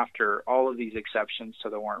thereafter, all of these exceptions to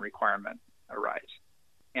the warrant requirement arise,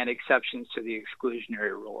 and exceptions to the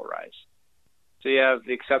exclusionary rule arise. So you have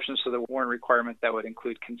the exceptions to the warrant requirement that would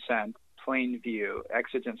include consent, plain view,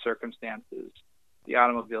 exigent circumstances, the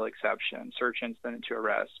automobile exception, search incident to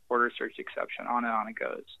arrest, border search exception, on and on it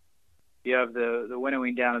goes. You have the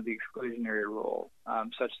winnowing down of the exclusionary rule,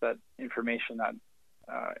 such that information that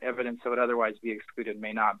evidence that would otherwise be excluded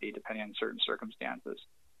may not be, depending on certain circumstances.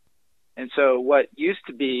 And so what used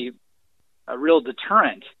to be a real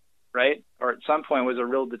deterrent, right, or at some point was a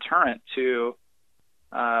real deterrent to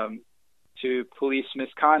police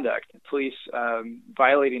misconduct, police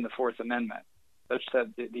violating the Fourth Amendment, such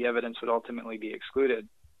that the evidence would ultimately be excluded,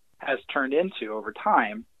 has turned into, over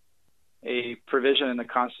time, a provision in the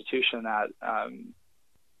Constitution that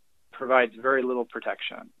provides very little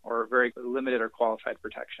protection, or very limited or qualified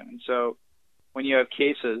protection. And so when you have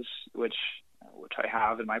cases, which I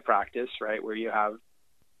have in my practice, right, where you have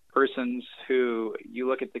persons who you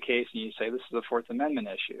look at the case and you say, this is a Fourth Amendment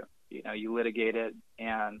issue, you litigate it,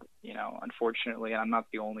 and, unfortunately, and I'm not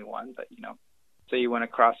the only one, but, say you went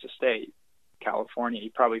across the state, California,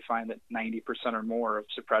 you probably find that 90% or more of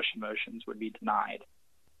suppression motions would be denied,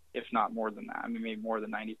 if not more than that. I mean, maybe more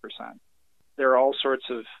than 90%. There are all sorts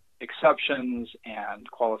of exceptions and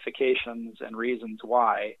qualifications and reasons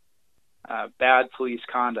why bad police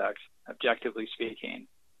conduct, objectively speaking,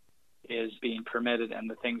 is being permitted, and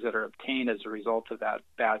the things that are obtained as a result of that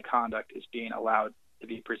bad conduct is being allowed to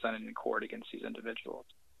be presented in court against these individuals.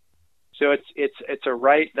 So it's a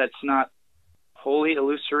right that's not wholly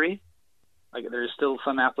illusory. Like, there's still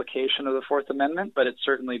some application of the Fourth Amendment, but it's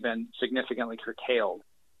certainly been significantly curtailed.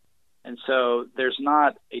 And so there's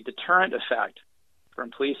not a deterrent effect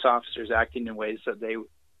from police officers acting in ways that they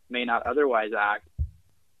may not otherwise act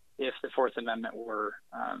if the Fourth Amendment were,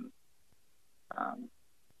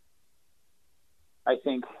 I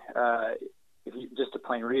think, just a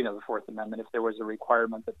plain reading of the Fourth Amendment, if there was a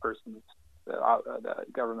requirement that persons, the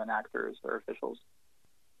government actors or officials,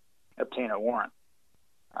 obtain a warrant,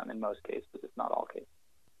 in most cases, if not all cases.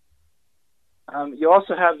 You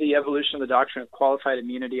also have the evolution of the doctrine of qualified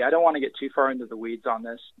immunity. I don't want to get too far into the weeds on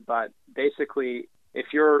this, but basically,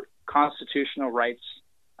 if your constitutional rights,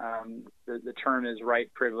 the term is right,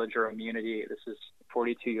 privilege, or immunity, this is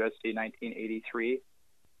 42 U.S.C. 1983,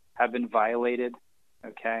 have been violated,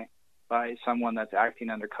 okay, by someone that's acting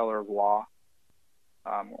under color of law,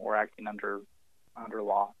 or acting under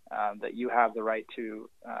law, that you have the right to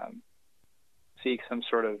seek some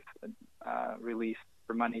sort of relief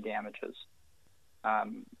for money damages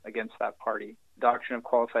against that party. The doctrine of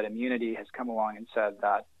qualified immunity has come along and said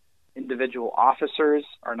that individual officers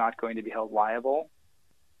are not going to be held liable.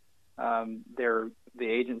 The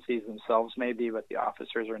agencies themselves may be, but the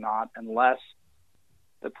officers are not, unless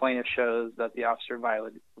the plaintiff shows that the officer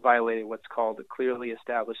violated what's called a clearly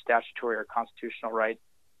established statutory or constitutional right,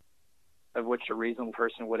 of which a reasonable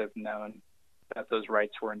person would have known that those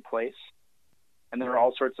rights were in place. And there are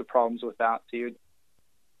all sorts of problems with that. So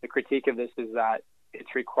the critique of this is that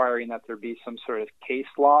it's requiring that there be some sort of case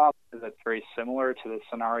law that's very similar to the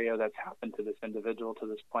scenario that's happened to this individual, to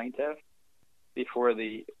this plaintiff, before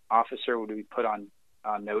the officer would be put on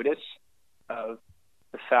notice of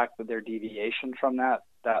the fact that their deviation from that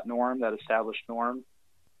norm, that established norm,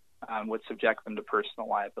 would subject them to personal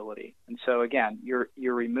liability. And so again, you're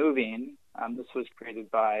removing. This was created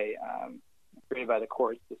by the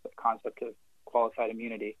courts, this concept of qualified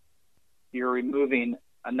immunity. You're removing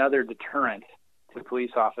another deterrent to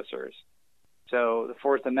police officers. So the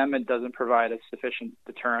Fourth Amendment doesn't provide a sufficient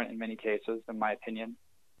deterrent in many cases, in my opinion,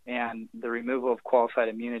 and the removal of qualified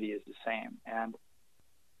immunity is the same. And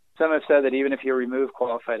some have said that even if you remove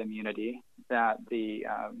qualified immunity, that the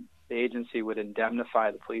agency would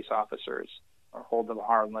indemnify the police officers or hold them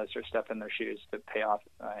harmless or step in their shoes to pay off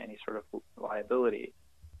any sort of liability.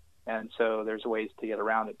 And so there's ways to get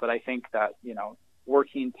around it. But I think that,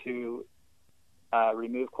 working to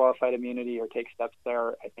remove qualified immunity or take steps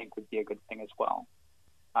there, I think would be a good thing as well.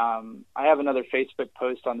 I have another Facebook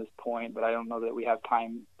post on this point, but I don't know that we have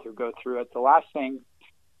time to go through it. The last thing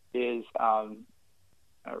is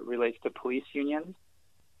relates to police unions.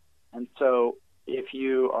 And so if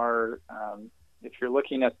you're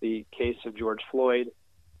looking at the case of George Floyd,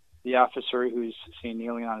 the officer who's seen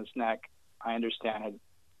kneeling on his neck, I understand, had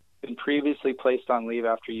been previously placed on leave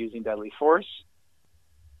after using deadly force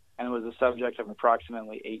and was the subject of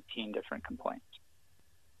approximately 18 different complaints.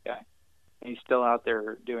 Okay. And he's still out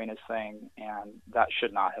there doing his thing, and that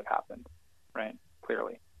should not have happened, right?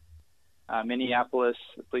 Clearly. Minneapolis,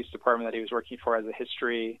 the police department that he was working for, has a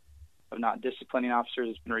history of not disciplining officers.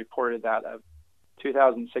 It's been reported that of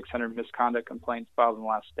 2,600 misconduct complaints filed in the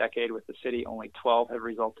last decade with the city, only 12 have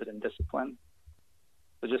resulted in discipline.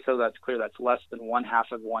 So just so that's clear, that's less than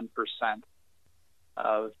 0.5%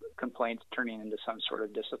 of complaints turning into some sort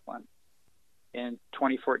of discipline. In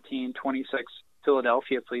 2014, 26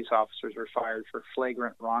 Philadelphia police officers were fired for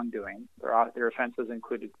flagrant wrongdoing. Their offenses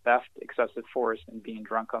included theft, excessive force, and being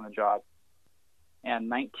drunk on the job. And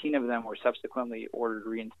 19 of them were subsequently ordered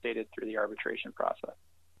reinstated through the arbitration process.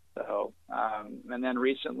 So, and then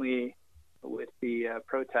recently, with the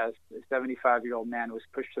protest, a 75-year-old man was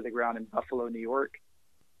pushed to the ground in Buffalo, New York.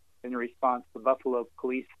 In response, the Buffalo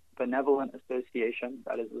Police Benevolent Association,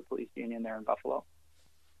 that is the police union there in Buffalo,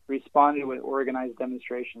 responded with organized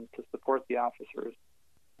demonstrations to support the officers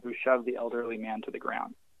who shoved the elderly man to the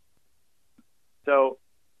ground. So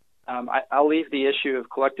I'll leave the issue of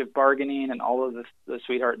collective bargaining and all of the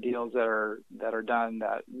sweetheart deals that are done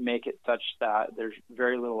that make it such that there's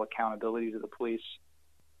very little accountability to the police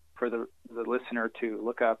for the listener to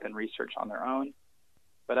look up and research on their own.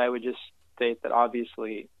 But I would just state that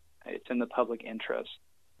obviously it's in the public interest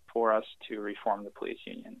for us to reform the police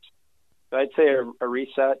unions. So I'd say a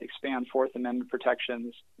reset, expand Fourth Amendment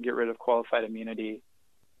protections, get rid of qualified immunity,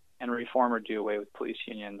 and reform or do away with police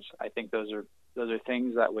unions. I think those are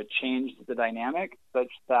things that would change the dynamic such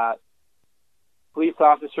that police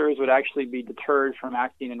officers would actually be deterred from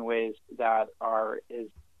acting in ways that are as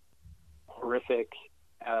horrific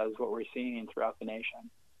as what we're seeing throughout the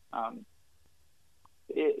nation.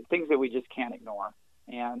 Things that we just can't ignore.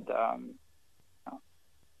 And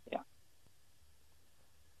yeah.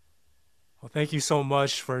 Well, thank you so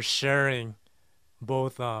much for sharing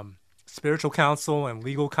both spiritual counsel and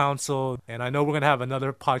legal counsel. And I know we're going to have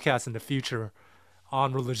another podcast in the future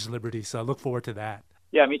on religious liberty, so I look forward to that.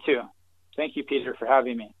 Yeah, me too. Thank you, Peter, for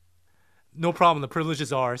having me. No problem. The privilege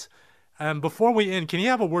is ours. And before we end, can you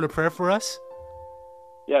have a word of prayer for us?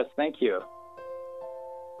 Yes, thank you.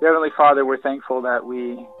 Dear Heavenly Father, we're thankful that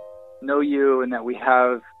we know you and that we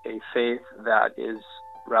have a faith that is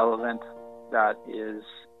relevant, that is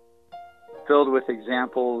filled with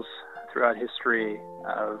examples throughout history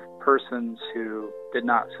of persons who did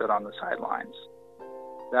not sit on the sidelines,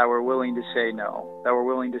 that were willing to say no, that were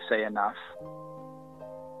willing to say enough,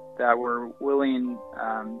 that were willing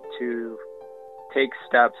to take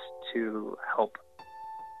steps to help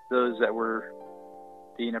those that were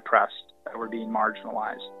being oppressed, that were being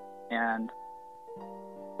marginalized. And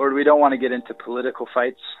Lord, we don't want to get into political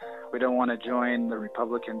fights. We don't want to join the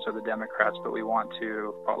Republicans or the Democrats, but we want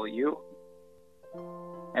to follow you.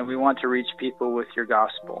 And we want to reach people with your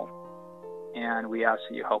gospel. And we ask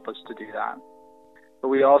that you help us to do that. But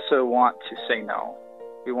we also want to say no.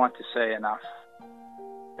 We want to say enough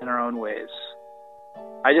in our own ways.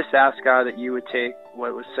 I just ask, God, that you would take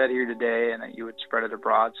what was said here today and that you would spread it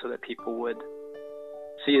abroad so that people would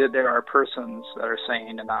see that there are persons that are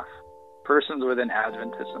saying enough, persons within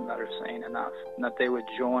Adventism that are saying enough, and that they would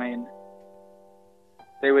join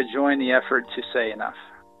the effort to say enough.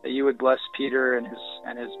 That you would bless Peter and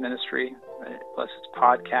his ministry, bless his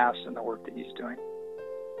podcast and the work that he's doing,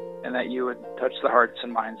 and that you would touch the hearts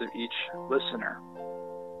and minds of each listener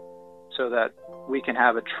so that we can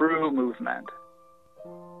have a true movement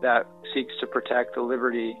that seeks to protect the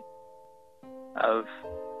liberty of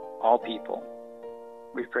all people.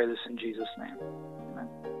 We pray this in Jesus' name.